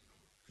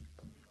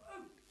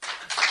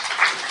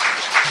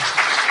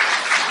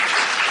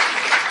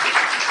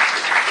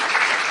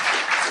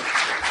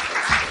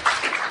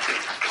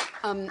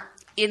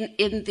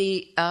 In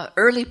the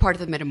early part of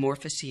the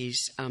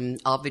Metamorphoses,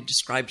 Ovid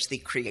describes the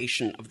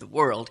creation of the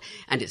world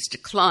and its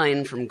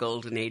decline from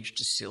golden age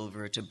to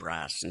silver to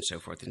brass and so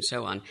forth and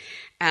so on.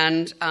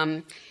 And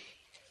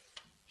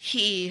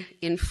he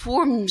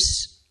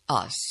informs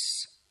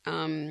us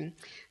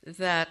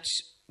that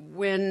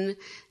when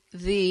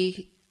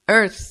the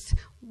earth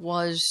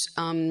was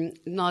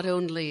not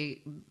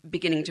only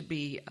beginning to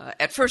be,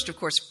 at first, of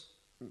course,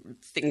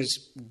 things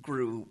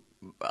grew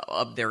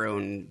of their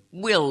own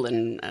will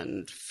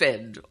and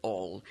fed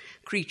all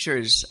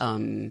creatures,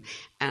 and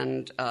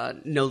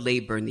no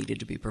labor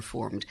needed to be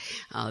performed.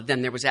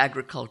 Then there was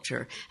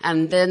agriculture,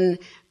 and then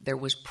there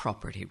was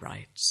property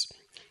rights.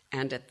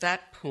 And at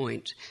that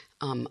point,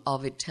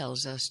 Ovid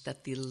tells us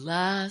that the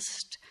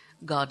last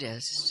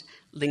goddess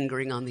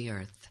lingering on the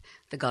earth,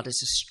 the goddess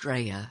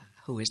Astrea,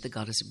 who is the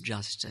goddess of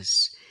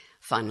justice,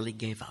 finally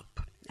gave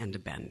up and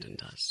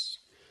abandoned us.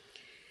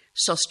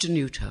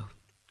 Sostenuto.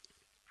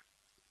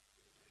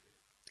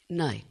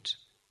 night,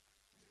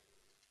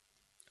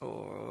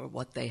 or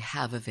what they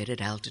have of it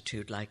at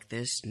altitude like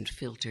this and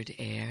filtered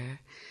air,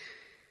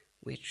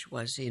 which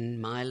was in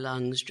my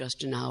lungs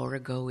just an hour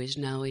ago is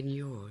now in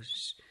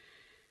yours.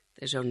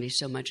 There's only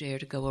so much air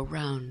to go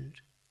around.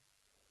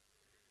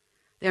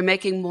 They're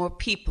making more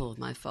people,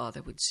 my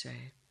father would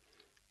say,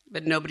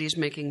 but nobody's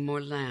making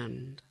more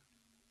land.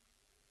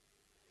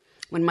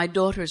 When my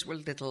daughters were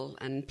little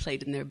and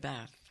played in their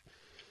bath,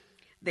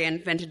 they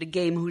invented a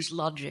game whose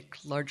logic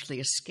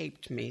largely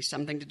escaped me,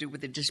 something to do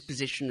with the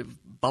disposition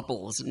of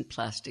bubbles and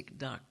plastic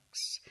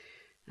ducks,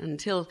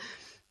 until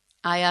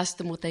I asked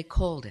them what they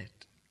called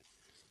it.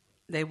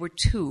 They were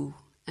 2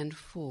 and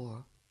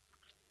 4.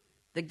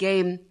 The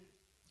game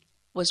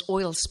was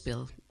oil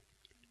spill.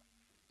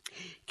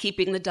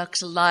 Keeping the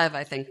ducks alive,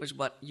 I think, was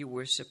what you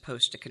were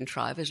supposed to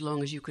contrive, as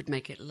long as you could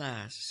make it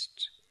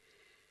last.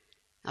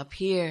 Up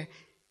here,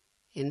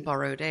 in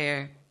borrowed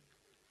air,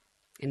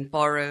 in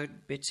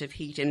borrowed bits of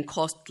heat, in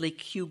costly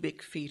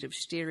cubic feet of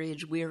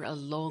steerage, we're a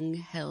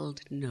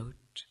long-held note,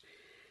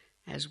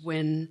 as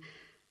when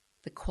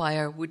the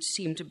choir would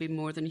seem to be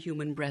more than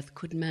human breath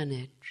could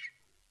manage.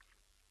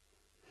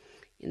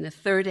 In the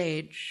third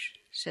age,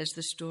 says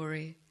the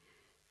story,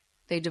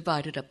 they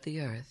divided up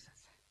the earth,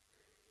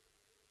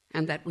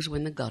 and that was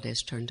when the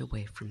goddess turned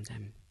away from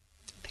them.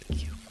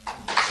 Thank you.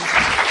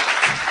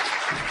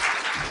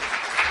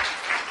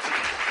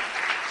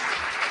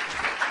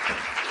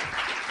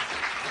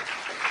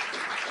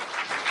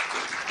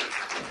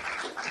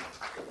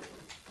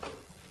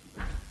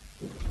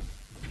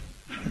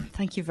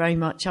 Thank you very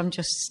much. I'm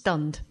just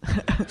stunned.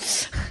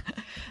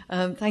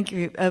 Thank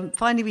you.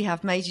 Finally, we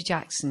have Major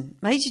Jackson.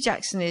 Major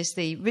Jackson is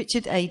the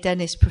Richard A.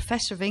 Dennis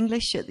Professor of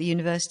English at the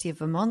University of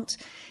Vermont.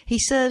 He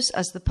serves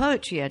as the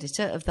poetry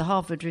editor of the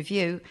Harvard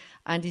Review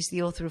and is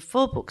the author of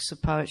 4 books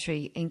of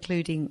poetry,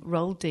 including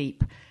Roll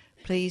Deep.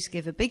 Please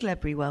give a big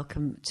Lebry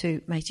welcome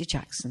to Major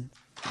Jackson.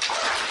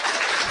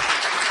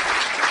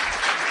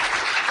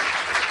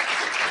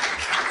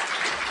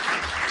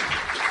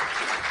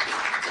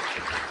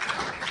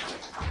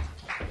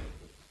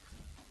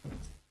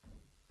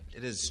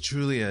 It is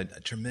truly a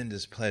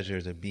tremendous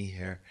pleasure to be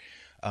here.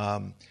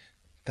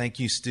 Thank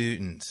you,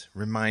 students,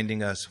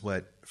 reminding us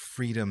what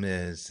freedom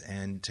is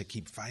and to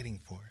keep fighting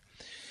for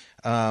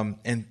it.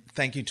 And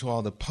thank you to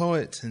all the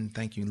poets, and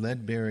thank you,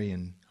 Ledbury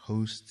and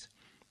hosts.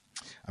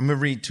 I'm going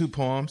to read 2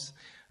 poems.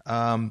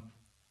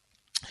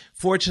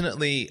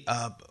 Fortunately,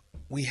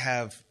 we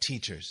have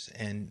teachers,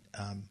 and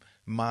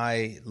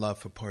my love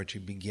for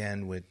poetry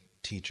began with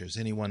teachers.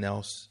 Anyone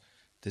else?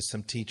 Did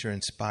some teacher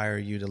inspire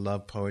you to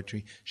love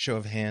poetry? Show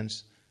of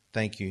hands.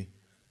 Thank you.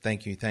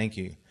 Thank you. Thank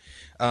you.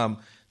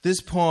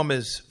 This poem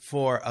is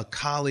for a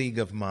colleague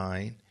of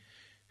mine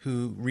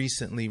who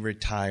recently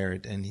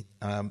retired, and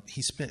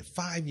he spent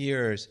 5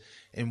 years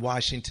in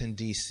Washington,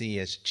 D.C.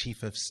 as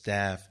chief of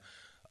staff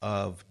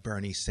of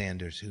Bernie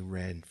Sanders, who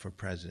ran for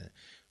president.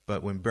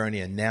 But when Bernie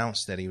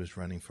announced that he was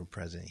running for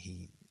president,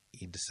 he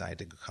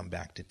decided to come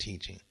back to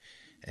teaching,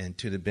 and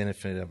to the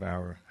benefit of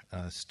our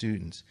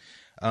students.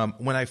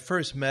 When I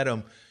first met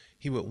him,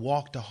 he would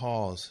walk the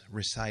halls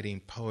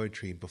reciting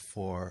poetry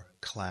before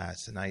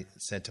class, and I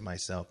said to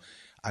myself,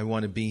 I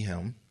want to be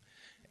him.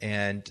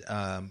 And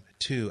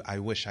 2, I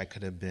wish I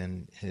could have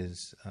been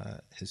his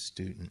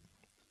student.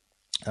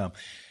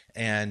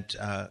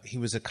 He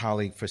was a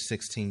colleague for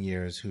 16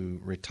 years who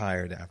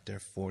retired after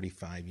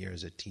 45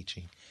 years of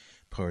teaching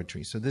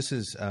poetry. So this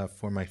is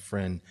for my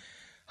friend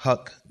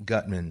Huck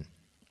Gutman.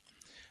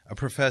 A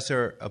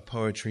professor of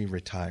poetry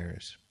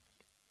retires.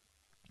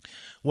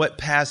 What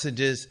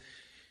passages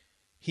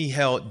he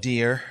held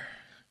dear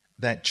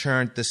that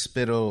churned the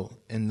spittle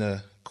in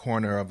the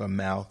corner of a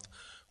mouth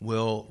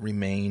will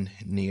remain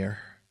near.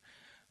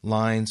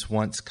 Lines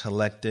once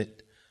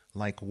collected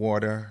like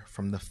water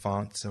from the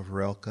fonts of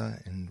Rilke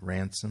and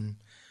Ransom,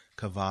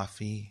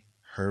 Cavafy,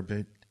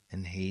 Herbert,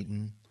 and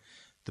Hayden,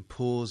 the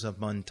pools of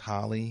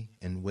Montali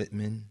and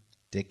Whitman,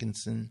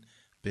 Dickinson,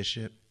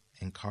 Bishop,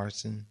 and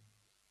Carson.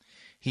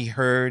 He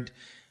heard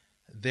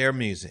their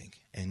music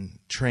and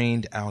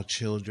trained our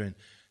children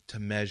to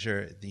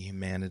measure the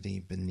humanity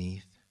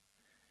beneath,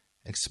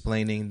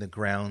 explaining the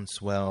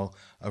groundswell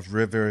of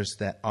rivers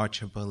that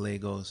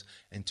archipelagos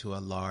into a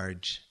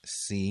large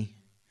sea.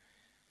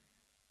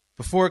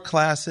 Before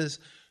classes,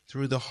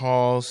 through the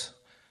halls,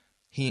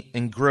 he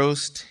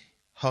engrossed,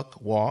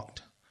 Huck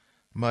walked,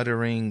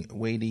 muttering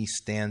weighty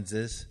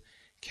stanzas,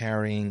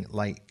 carrying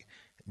like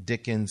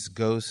Dickens'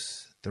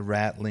 ghosts the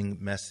rattling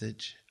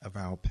message of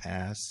our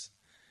past,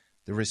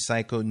 the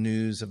recycled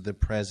news of the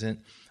present,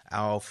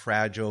 our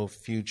fragile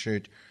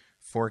future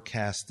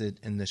forecasted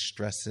in the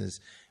stresses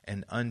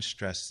and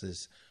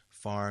unstresses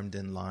farmed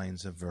in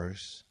lines of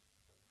verse.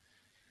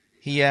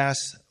 He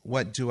asks,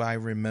 what do I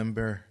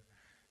remember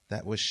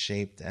that was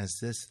shaped as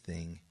this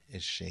thing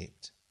is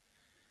shaped?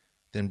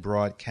 Then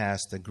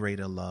broadcast a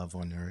greater love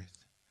on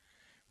earth,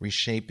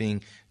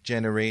 reshaping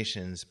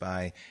generations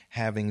by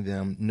having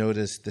them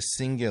notice the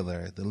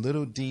singular, the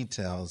little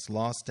details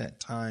lost at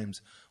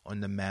times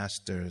on the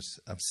masters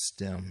of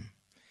STEM,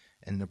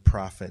 and the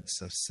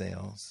profits of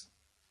sales.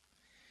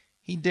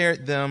 He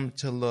dared them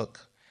to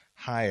look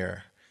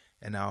higher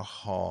in our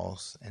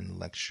halls and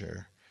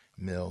lecture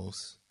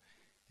mills,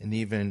 and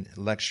even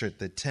lectured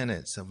the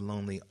tenants of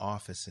lonely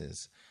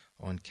offices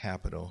on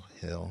Capitol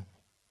Hill.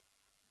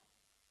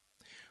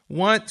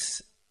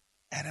 Once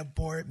at a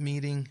board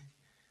meeting,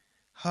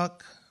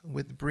 Huck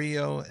with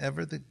brio,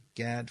 ever the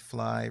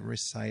gadfly,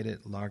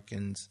 recited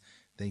Larkin's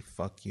 "They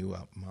fuck you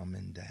up, Mom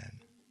and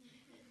Dad."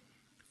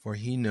 For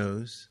he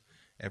knows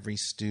every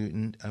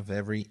student of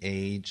every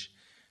age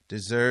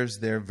deserves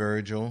their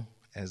Virgil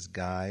as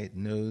guide,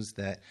 knows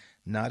that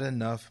not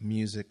enough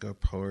music or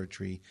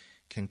poetry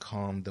can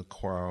calm the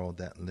quarrel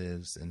that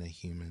lives in a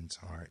human's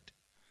heart.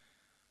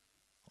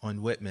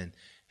 On Whitman,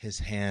 his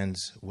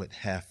hands would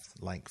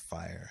heft like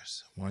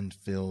fires. One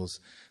feels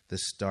the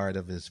start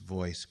of his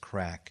voice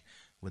crack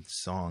with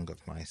song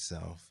of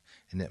myself,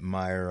 an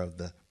admirer of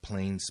the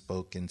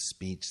plain-spoken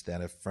speech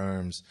that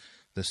affirms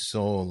the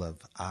soul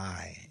of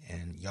I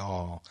and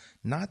y'all,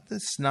 not the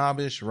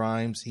snobbish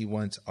rhymes he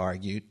once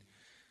argued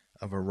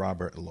of a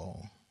Robert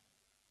Lowell.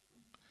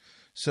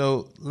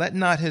 So let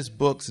not his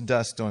books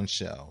dust on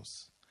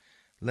shelves.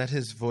 Let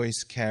his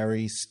voice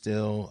carry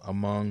still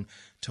among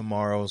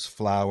tomorrow's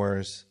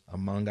flowers,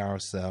 among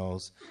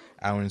ourselves,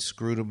 our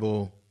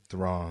inscrutable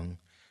throng,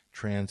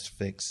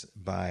 transfixed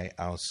by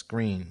our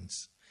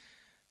screens.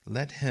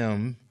 Let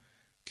him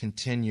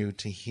continue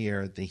to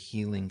hear the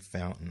healing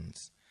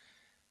fountains,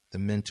 the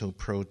mental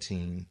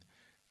protein,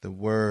 the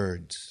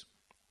words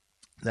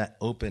that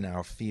open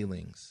our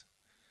feelings.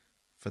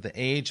 For the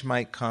age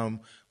might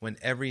come when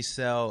every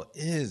cell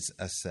is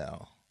a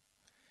cell,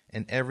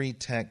 and every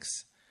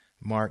text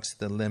marks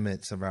the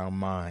limits of our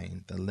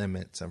mind, the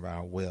limits of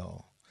our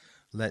will.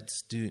 Let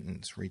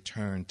students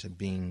return to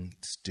being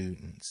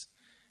students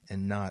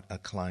and not a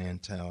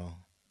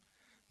clientele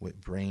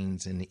with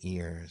brains and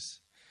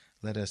ears.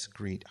 Let us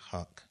greet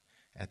Huck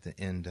at the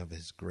end of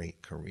his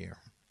great career.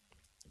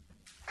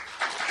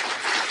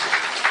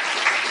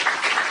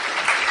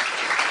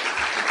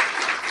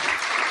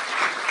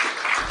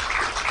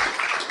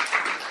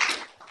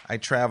 I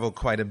travel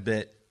quite a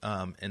bit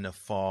in the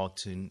fall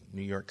to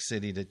New York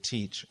City to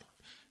teach,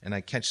 and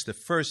I catch the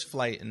first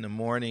flight in the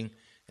morning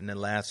and the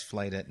last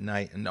flight at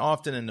night. And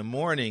often in the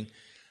morning,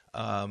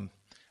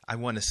 I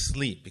want to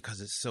sleep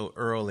because it's so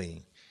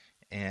early.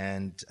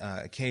 And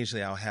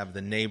occasionally I'll have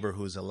the neighbor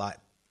who's a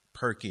lot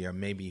perkier,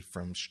 maybe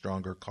from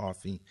stronger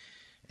coffee,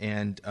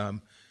 and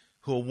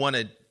who'll want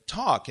to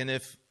talk. And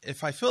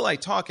if I feel like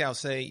talking, I'll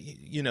say,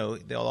 you know,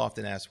 they'll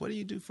often ask, what do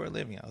you do for a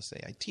living? I'll say,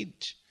 I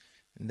teach.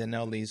 And then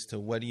that leads to,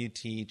 what do you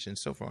teach, and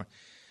so forth.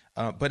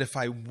 But if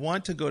I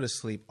want to go to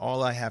sleep,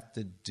 all I have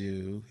to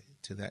do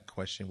to that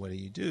question, what do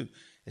you do,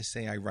 is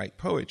say I write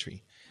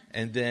poetry.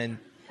 And then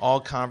all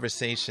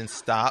conversation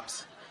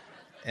stops,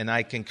 and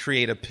I can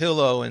create a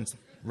pillow and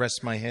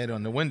rest my head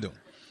on the window.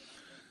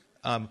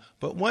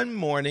 But one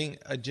morning,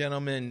 a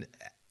gentleman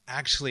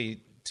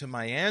actually, to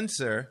my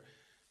answer,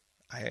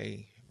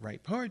 I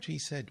write poetry, he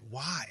said,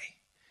 why?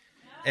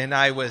 And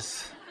I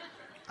was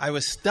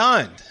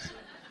stunned.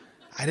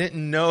 I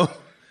didn't know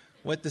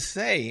what to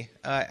say.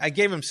 I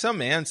gave him some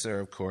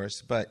answer, of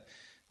course, but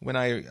when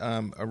I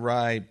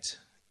arrived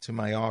to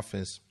my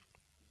office,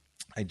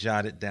 I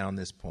jotted down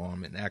this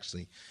poem and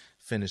actually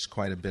finished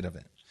quite a bit of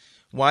it.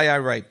 Why I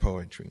write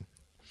poetry.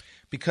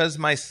 Because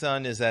my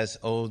son is as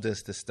old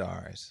as the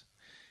stars.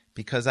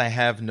 Because I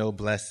have no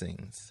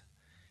blessings.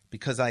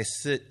 Because I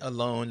sit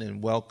alone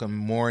and welcome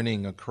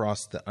morning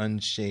across the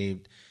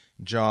unshaved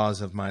jaws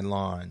of my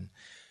lawn.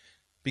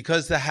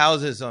 Because the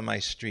houses on my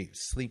street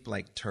sleep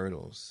like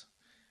turtles.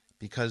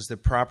 Because the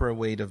proper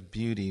weight of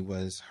beauty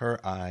was her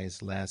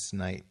eyes last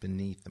night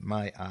beneath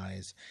my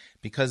eyes.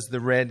 Because the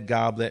red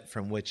goblet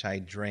from which I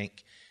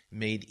drank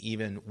made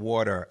even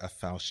water a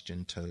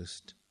Faustian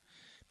toast.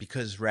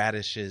 Because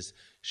radishes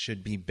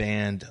should be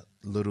banned,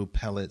 little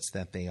pellets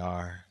that they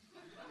are.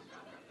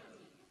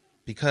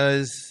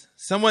 Because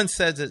someone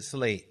says it's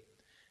late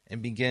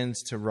and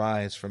begins to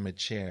rise from a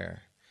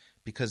chair.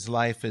 Because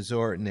life is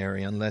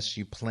ordinary unless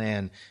you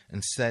plan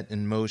and set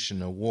in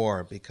motion a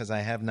war. Because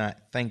I have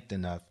not thanked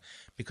enough.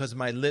 Because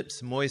my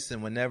lips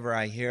moisten whenever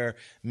I hear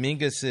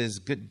Mingus's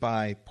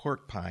goodbye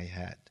pork pie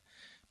hat.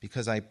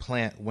 Because I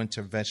plant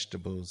winter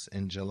vegetables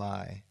in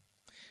July.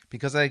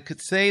 Because I could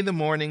say the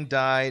morning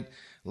died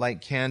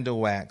like candle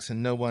wax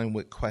and no one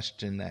would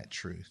question that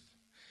truth.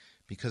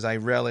 Because I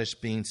relish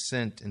being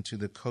sent into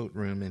the coat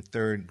room in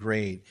third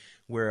grade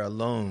where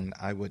alone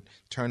I would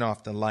turn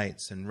off the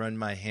lights and run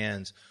my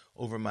hands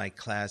over my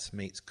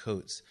classmates'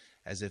 coats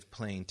as if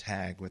playing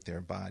tag with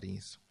their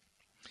bodies.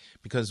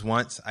 Because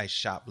once I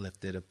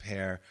shoplifted a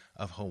pair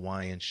of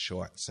Hawaiian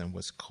shorts and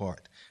was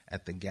caught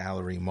at the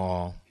Gallery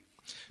Mall.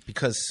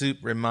 Because soup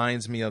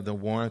reminds me of the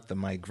warmth of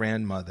my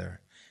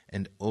grandmother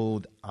and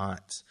old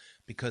aunts.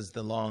 Because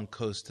the long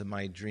coast of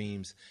my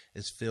dreams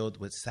is filled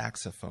with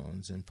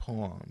saxophones and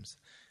poems.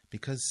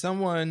 Because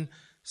someone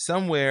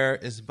somewhere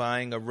is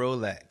buying a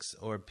Rolex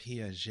or a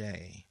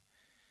Piaget.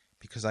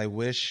 Because I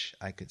wish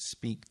I could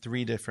speak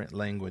 3 different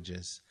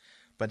languages,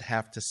 but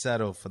have to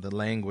settle for the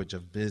language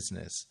of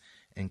business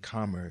and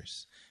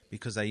commerce,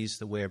 because I used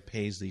to wear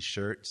paisley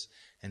shirts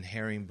and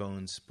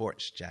herringbone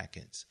sports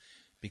jackets,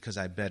 because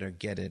I better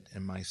get it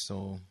in my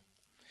soul.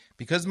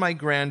 Because my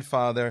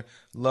grandfather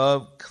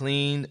loved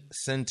clean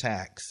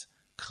syntax,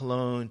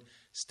 cologne,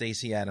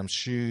 Stacey Adams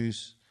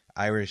shoes,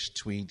 Irish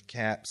tweed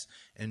caps,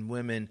 and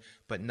women,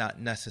 but not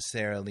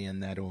necessarily in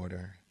that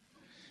order.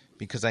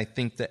 Because I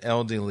think the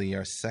elderly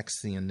are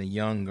sexy and the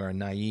young are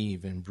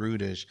naive and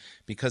brutish.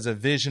 Because a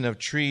vision of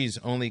trees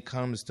only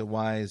comes to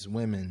wise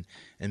women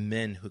and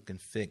men who can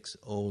fix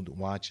old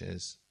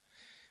watches.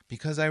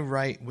 Because I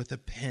write with a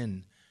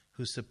pen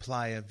whose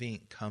supply of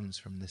ink comes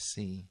from the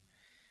sea.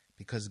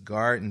 Because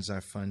gardens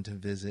are fun to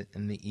visit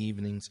in the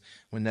evenings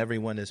when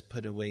everyone has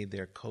put away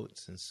their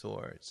coats and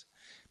swords.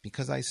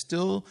 Because I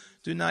still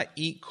do not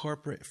eat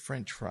corporate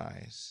French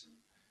fries.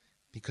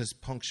 Because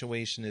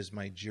punctuation is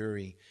my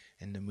jury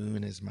and the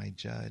moon is my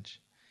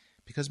judge.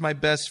 Because my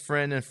best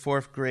friend in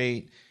 4th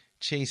grade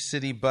chased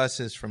city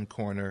buses from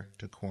corner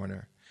to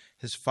corner.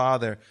 His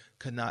father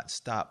could not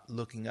stop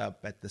looking up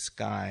at the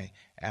sky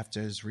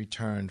after his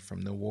return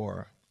from the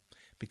war.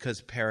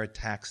 Because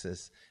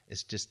parataxis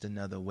is just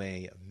another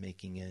way of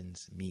making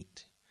ends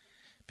meet.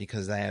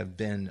 Because I have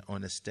been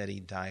on a steady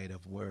diet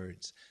of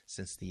words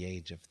since the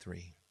age of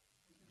 3.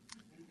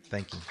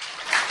 Thank you.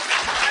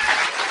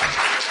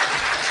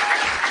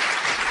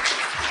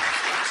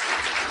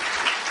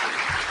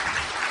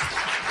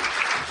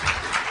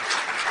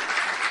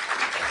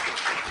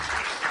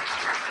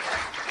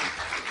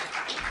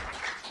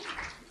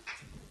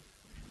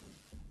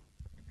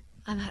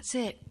 And that's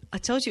it. I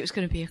told you it was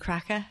going to be a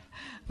cracker.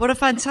 What a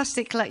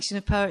fantastic collection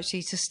of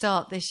poetry to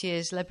start this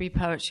year's Ledbury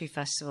Poetry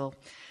Festival.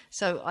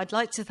 So I'd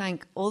like to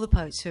thank all the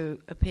poets who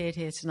appeared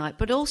here tonight,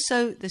 but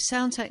also the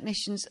sound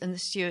technicians and the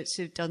stewards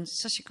who've done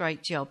such a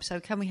great job. So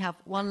can we have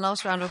one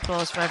last round of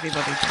applause for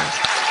everybody,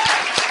 please?